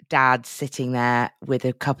dads sitting there with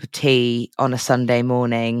a cup of tea on a Sunday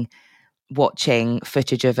morning watching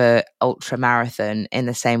footage of a ultra marathon in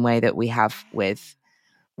the same way that we have with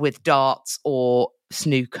darts or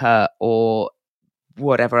snooker or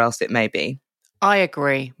whatever else it may be. I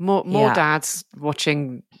agree. More dads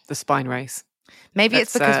watching the spine race. Maybe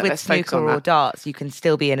it's because with let's focus snooker on or that. darts, you can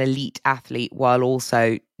still be an elite athlete while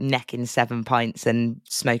also necking 7 pints and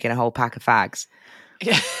smoking a whole pack of fags.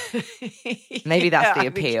 Yeah. Maybe that's the I think you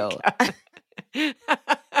appeal. can.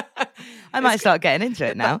 I might start getting into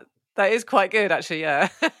it now. That is quite good, actually, yeah.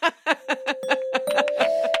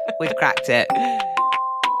 We've cracked it.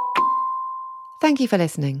 Thank you for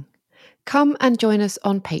listening. Come and join us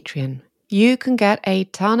on Patreon. You can get a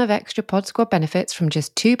ton of extra Pod Squad benefits from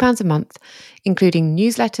just £2 a month, including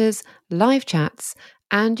newsletters, live chats,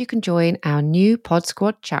 and you can join our new Pod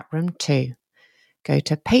Squad chat room too. Go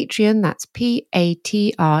to Patreon, that's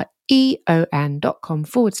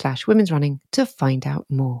patreon.com/women's running to find out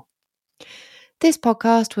more. This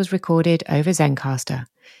podcast was recorded over Zencaster.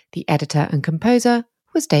 The editor and composer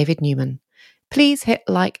was David Newman. Please hit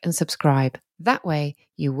like and subscribe. That way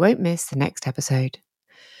you won't miss the next episode.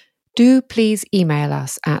 Do please email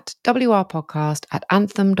us at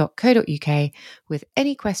wrpodcast@anthem.co.uk with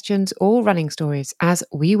any questions or running stories, as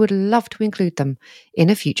we would love to include them in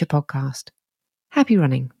a future podcast. Happy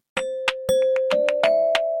running.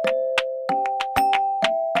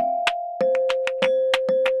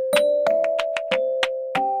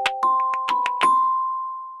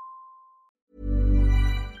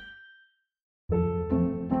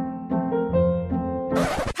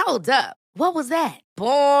 Hold up. What was that?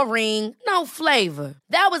 Boring. No flavor.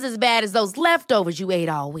 That was as bad as those leftovers you ate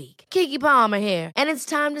all week. Keke Palmer here, and it's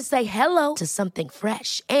time to say hello to something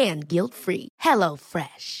fresh and guilt-free. Hello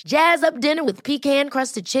Fresh. Jazz up dinner with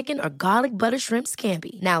pecan-crusted chicken or garlic butter shrimp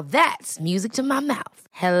scampi. Now that's music to my mouth.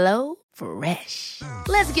 Hello Fresh.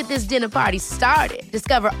 Let's get this dinner party started.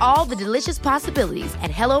 Discover all the delicious possibilities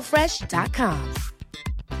at hellofresh.com.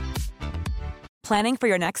 Planning for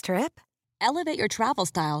your next trip? Elevate your travel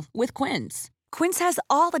style with Quince. Quince has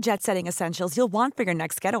all the jet-setting essentials you'll want for your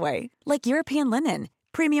next getaway, like European linen,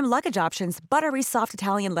 premium luggage options, buttery soft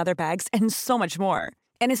Italian leather bags, and so much more.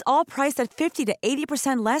 And is all priced at 50 to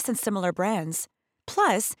 80% less than similar brands.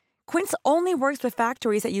 Plus, Quince only works with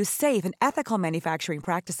factories that use safe and ethical manufacturing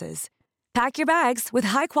practices. Pack your bags with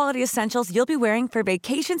high-quality essentials you'll be wearing for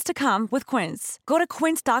vacations to come with Quince. Go to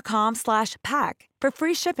quince.com/pack for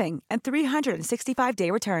free shipping and 365-day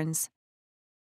returns.